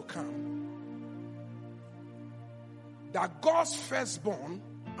 years to come, that God's firstborn,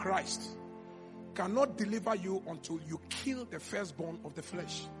 Christ, cannot deliver you until you kill the firstborn of the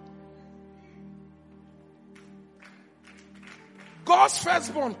flesh. God's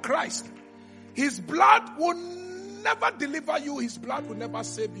firstborn, Christ, his blood will never deliver you. His blood will never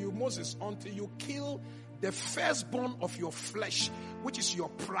save you, Moses, until you kill the firstborn of your flesh, which is your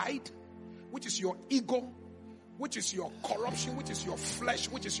pride, which is your ego, which is your corruption, which is your flesh,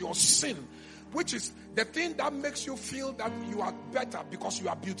 which is your sin, which is the thing that makes you feel that you are better because you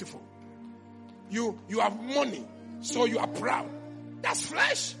are beautiful. You have money, so you are proud. That's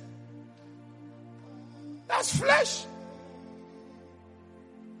flesh. That's flesh.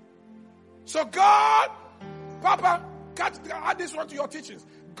 So God, Papa, add this one to your teachings.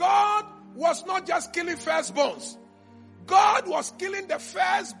 God was not just killing firstborns. God was killing the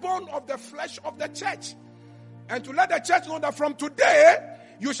firstborn of the flesh of the church. And to let the church know that from today,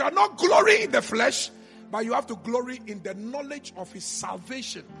 you shall not glory in the flesh, but you have to glory in the knowledge of his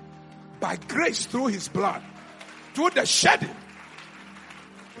salvation by grace through his blood, through the shedding.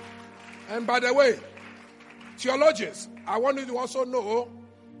 And by the way, theologians, I want you to also know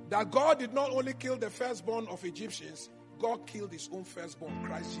that God did not only kill the firstborn of Egyptians, God killed his own firstborn,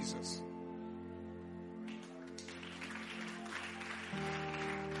 Christ Jesus.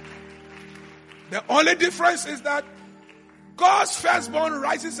 The only difference is that God's firstborn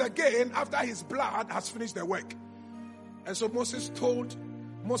rises again after his blood has finished the work. And so Moses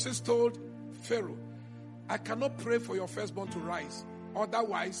told Pharaoh, I cannot pray for your firstborn to rise.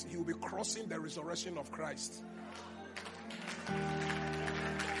 Otherwise, he will be crossing the resurrection of Christ.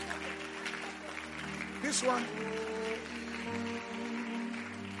 This one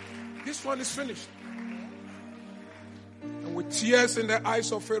is finished. And with tears in the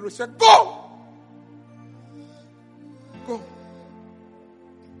eyes of Pharaoh, he said, go! Go.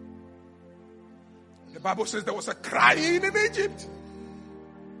 The Bible says there was a crying in Egypt.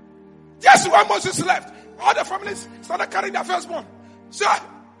 Just when Moses left, all the families started carrying their firstborn. Sir,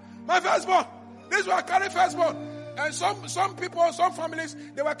 my firstborn. This one carrying firstborn. And some people, some families,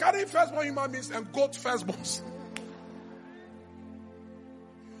 they were carrying firstborn human beings and goat firstborns.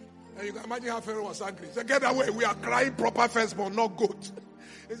 And you can imagine how Pharaoh was angry. He said, get away, we are crying proper firstborn, not goat.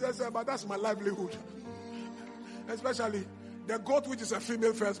 He said, sir, but that's my livelihood. Especially the goat which is a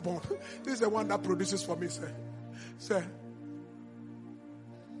female firstborn. This is the one that produces for me, sir. Sir.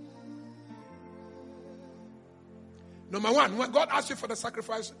 Number one, when God asks you for the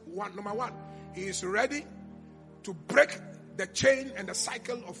sacrifice, number one, he is ready to break the chain and the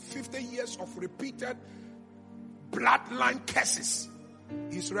cycle of 50 years of repeated bloodline curses.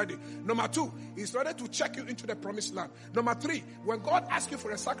 He's ready. Number two, he's ready to check you into the promised land. Number three, when God asks you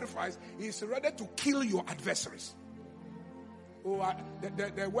for a sacrifice, he's ready to kill your adversaries. Oh,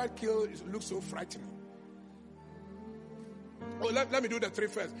 the word kill looks so frightening. Oh, let me do the three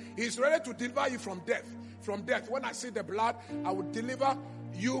first. He's ready to deliver you from death. From death. When I see the blood, I will deliver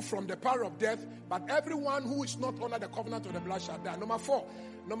you from the power of death. But everyone who is not under the covenant of the blood shall die. Number four,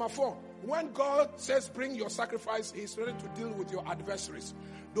 when God says bring your sacrifice, he's ready to deal with your adversaries.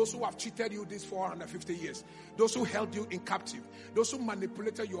 Those who have cheated you these 450 years. Those who held you in captive. Those who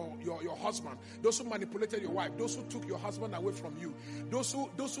manipulated your husband. Those who manipulated your wife. Those who took your husband away from you. Those who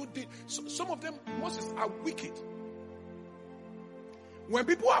did. Some of them, Moses, are wicked. When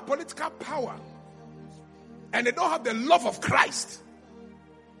people have political power and they don't have the love of Christ,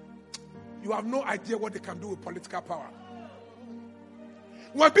 you have no idea what they can do with political power.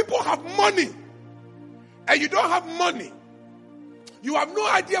 When people have money and you don't have money, you have no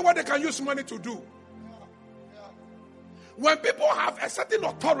idea what they can use money to do. When people have a certain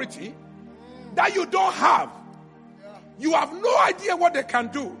authority that you don't have, you have no idea what they can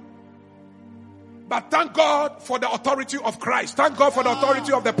do. But thank God for the authority of Christ. Thank God for the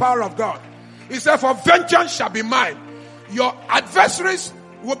authority of the power of God. He said, for vengeance shall be mine. Your adversaries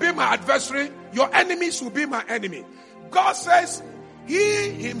will be my adversary. Your enemies will be my enemy. God says he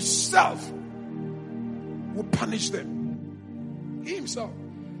himself will punish them. He himself.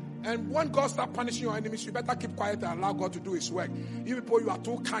 And when God starts punishing your enemies, you better keep quiet and allow God to do his work. You people, you are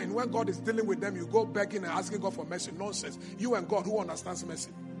too kind. When God is dealing with them, you go begging and asking God for mercy. Nonsense. You and God, who understands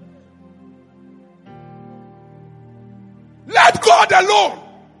mercy? Let God alone.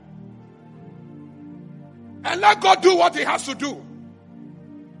 And let God do what he has to do.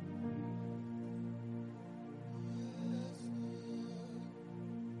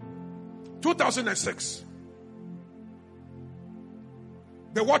 In 2006,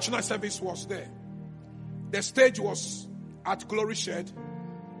 the watch night service was there. The stage was at Glory Shed.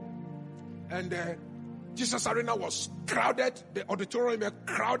 And Jesus Arena was crowded. The auditorium was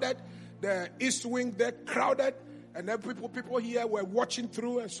crowded. The East Wing there crowded. And then people here were watching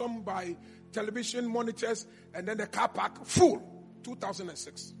through, and some by television monitors, and then the car park full.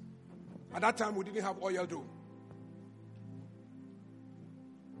 2006. At that time, we didn't have oil dome.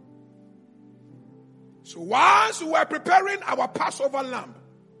 So once we were preparing our Passover lamb,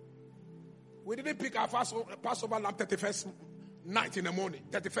 we didn't pick our Passover lamb 31st night in the morning,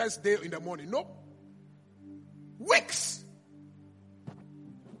 31st day in the morning. No. Weeks.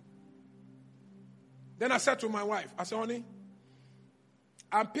 Then I said to my wife, I said, honey,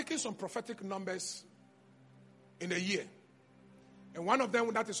 I'm picking some prophetic numbers in a year. And one of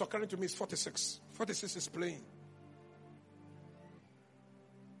them that is occurring to me is 46. 46 is playing.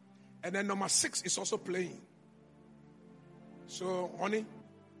 And then number 6 is also playing. So, honey,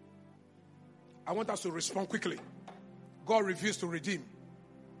 I want us to respond quickly. God refused to redeem.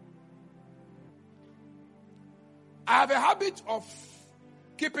 I have a habit of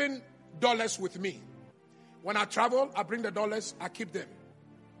keeping dollars with me. When I travel, I bring the dollars, I keep them.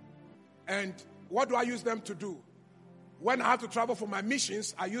 And what do I use them to do? When I have to travel for my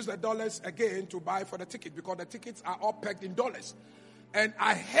missions, I use the dollars again to buy for the ticket because the tickets are all pegged in dollars. And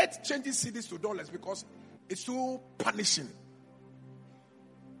I hate changing cedis to dollars because it's too punishing.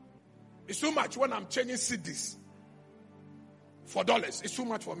 It's too much when I'm changing cedis for dollars. It's too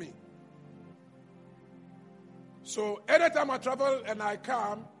much for me. So anytime I travel and I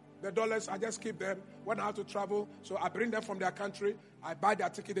come, the dollars, I just keep them when I have to travel. So I bring them from their country. I buy their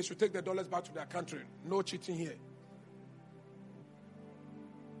ticket. They should take the dollars back to their country. No cheating here.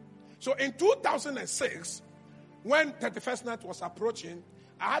 So in 2006, when 31st night was approaching,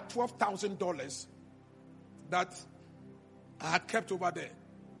 I had $12,000 that I had kept over there.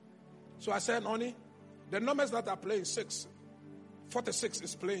 So I said, honey, the numbers that are playing 6, 46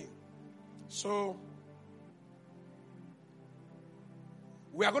 is playing. So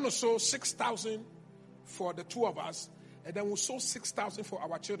we are going to sow 6,000 for the two of us, and then we'll sow 6,000 for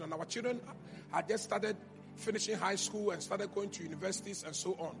our children. Our children had just started finishing high school and started going to universities and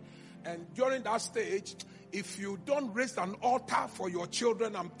so on. And during that stage, if you don't raise an altar for your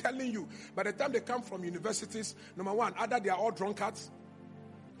children, I'm telling you, by the time they come from universities, number one, either they are all drunkards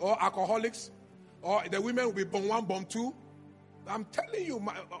or alcoholics, or the women will be bomb 1, bomb 2. I'm telling you,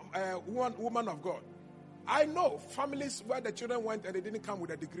 woman of God, I know families where the children went and they didn't come with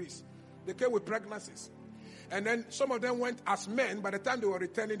their degrees. They came with pregnancies. And then some of them went as men. By the time they were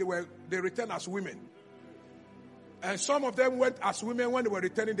returning, they returned as women. And some of them went as women. When they were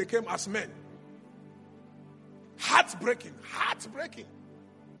returning, they came as men. Heartbreaking. Heartbreaking.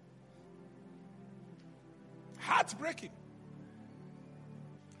 Heartbreaking.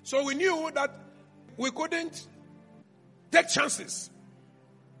 So we knew that we couldn't take chances.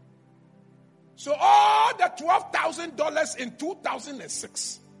 So all the $12,000 in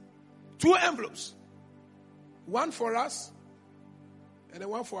 2006, 2 envelopes, one for us and then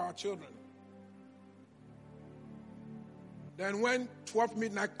one for our children. Then when 12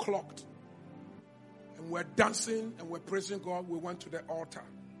 midnight clocked and we're dancing and we're praising God, we went to the altar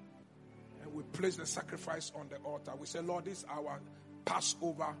and we placed the sacrifice on the altar. We said, Lord, this is our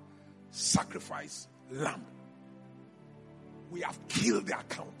Passover sacrifice lamb. We have killed the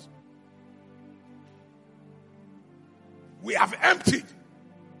account. We have emptied.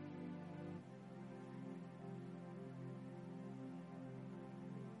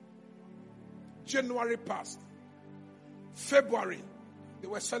 January passed. February, they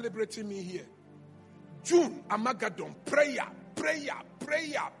were celebrating me here. June, Armageddon, prayer.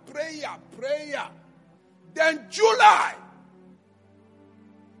 Then July,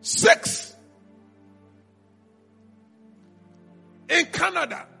 6, in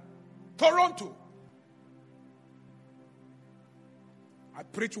Canada, Toronto. I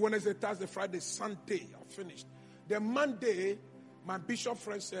preached Wednesday, Thursday, Friday, Sunday. I finished. Then Monday, my bishop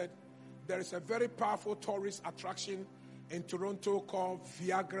friend said, there is a very powerful tourist attraction in Toronto called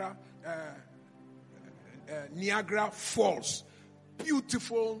Niagara Falls.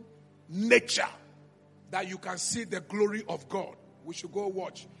 Beautiful nature that you can see the glory of God. We should go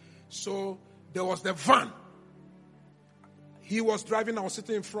watch. So there was the van. He was driving, I was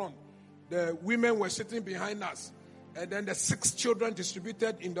sitting in front. The women were sitting behind us. And then the 6 children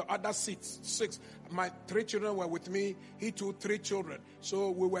distributed in the other seats. 6. My 3 children were with me. He too, 3 children. So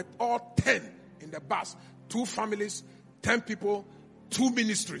we were all 10 in the bus. 2 families, 10 people, 2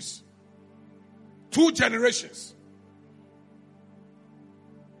 ministries. 2 generations.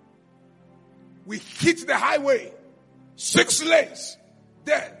 We hit the highway. 6 lanes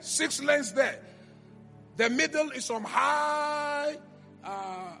there. 6 lanes there. The middle is some high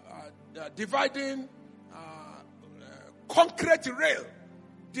dividing concrete rail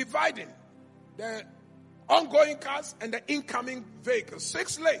dividing the ongoing cars and the incoming vehicles.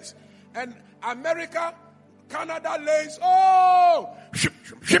 6 lanes. And America, Canada lanes. Oh!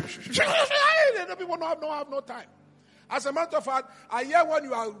 People don't have no time. As a matter of fact, I hear when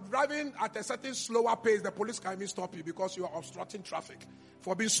you are driving at a certain slower pace, the police can even stop you because you are obstructing traffic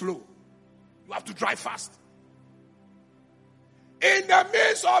for being slow. You have to drive fast. In the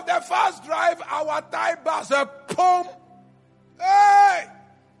midst of the fast drive, our Thai bus, a pump. Hey,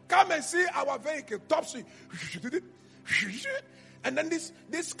 come and see our vehicle, top speed. And then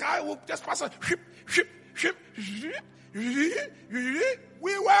this guy will just pass.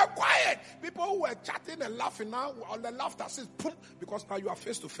 We were quiet. People who were chatting and laughing now, on the laughter says, boom, because now you are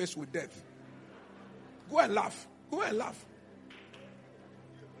face to face with death. Go and laugh. Go and laugh.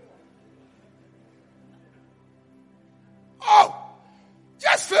 Oh,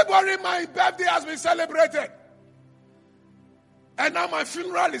 just February, my birthday has been celebrated. And now my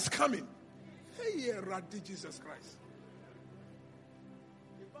funeral is coming. Hey, Radhi Jesus Christ.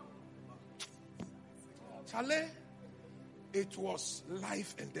 Chale, it was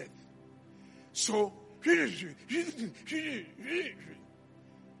life and death. So,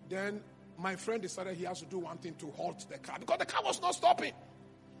 then my friend decided he has to do one thing to halt the car because the car was not stopping.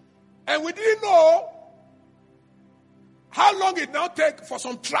 And we didn't know how long it now take for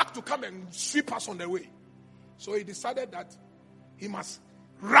some truck to come and sweep us on the way. So he decided that he must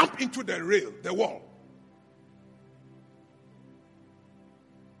ramp into the rail, the wall.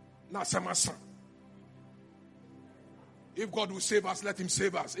 Now, Samasa. If God will save us, let him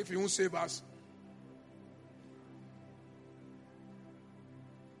save us. If he won't save us,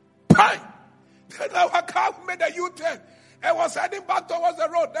 pine. Then our car made a U-turn and was heading back towards the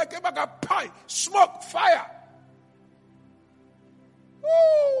road. Then came back a pine, smoke, fire.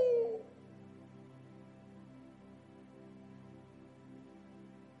 Woo!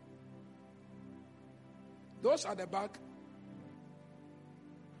 Those at the back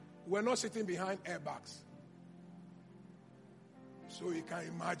were not sitting behind airbags. So you can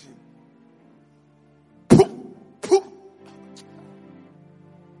imagine. Boom, boom.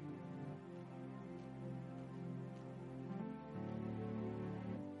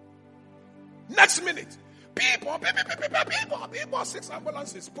 Next minute, people, 6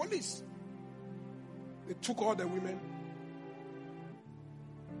 ambulances, police. They took all the women.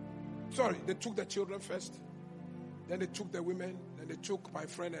 Sorry, they took the children first. Then they took the women. Then they took my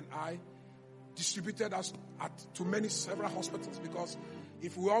friend and I. Distributed us to several hospitals, because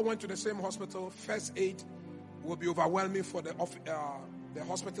if we all went to the same hospital, first aid will be overwhelming for the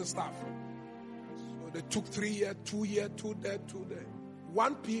hospital staff. So they took 3 here, 2 here, 2 there, 2 there.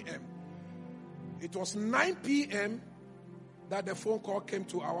 1 p.m. It was 9 p.m. that the phone call came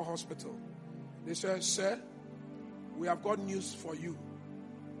to our hospital. They said, "Sir, we have got news for you.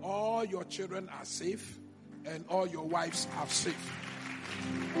 All your children are safe and all your wives are safe."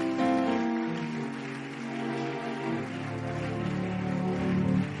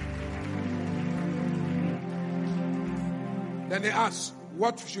 Then they asked,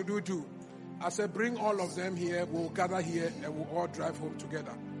 "What should we do?" I said, "Bring all of them here. We'll gather here and we'll all drive home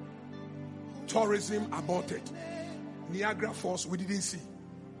together." Tourism aborted. Niagara Falls, we didn't see.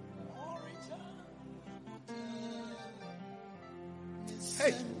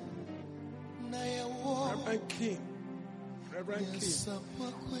 Hey, Reverend King,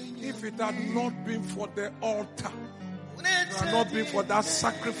 if it had not been for the altar, if it had not been for that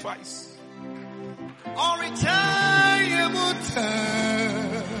sacrifice, the altar,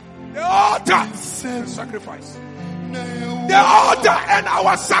 the sacrifice, the altar and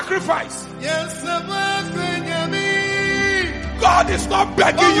our sacrifice. God is not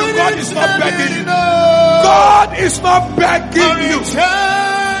begging you. God is not begging you. God is not begging you.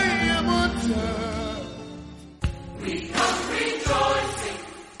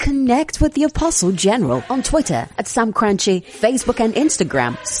 Connect with the Apostle General on Twitter at Sam Korankye, Facebook and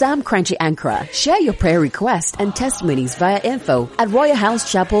Instagram, Sam Korankye Ankrah. Share your prayer requests and testimonies via info at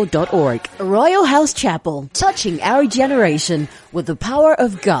royalhousechapel.org. Royalhouse Chapel, touching our generation with the power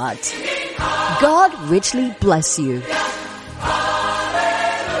of God. God richly bless you.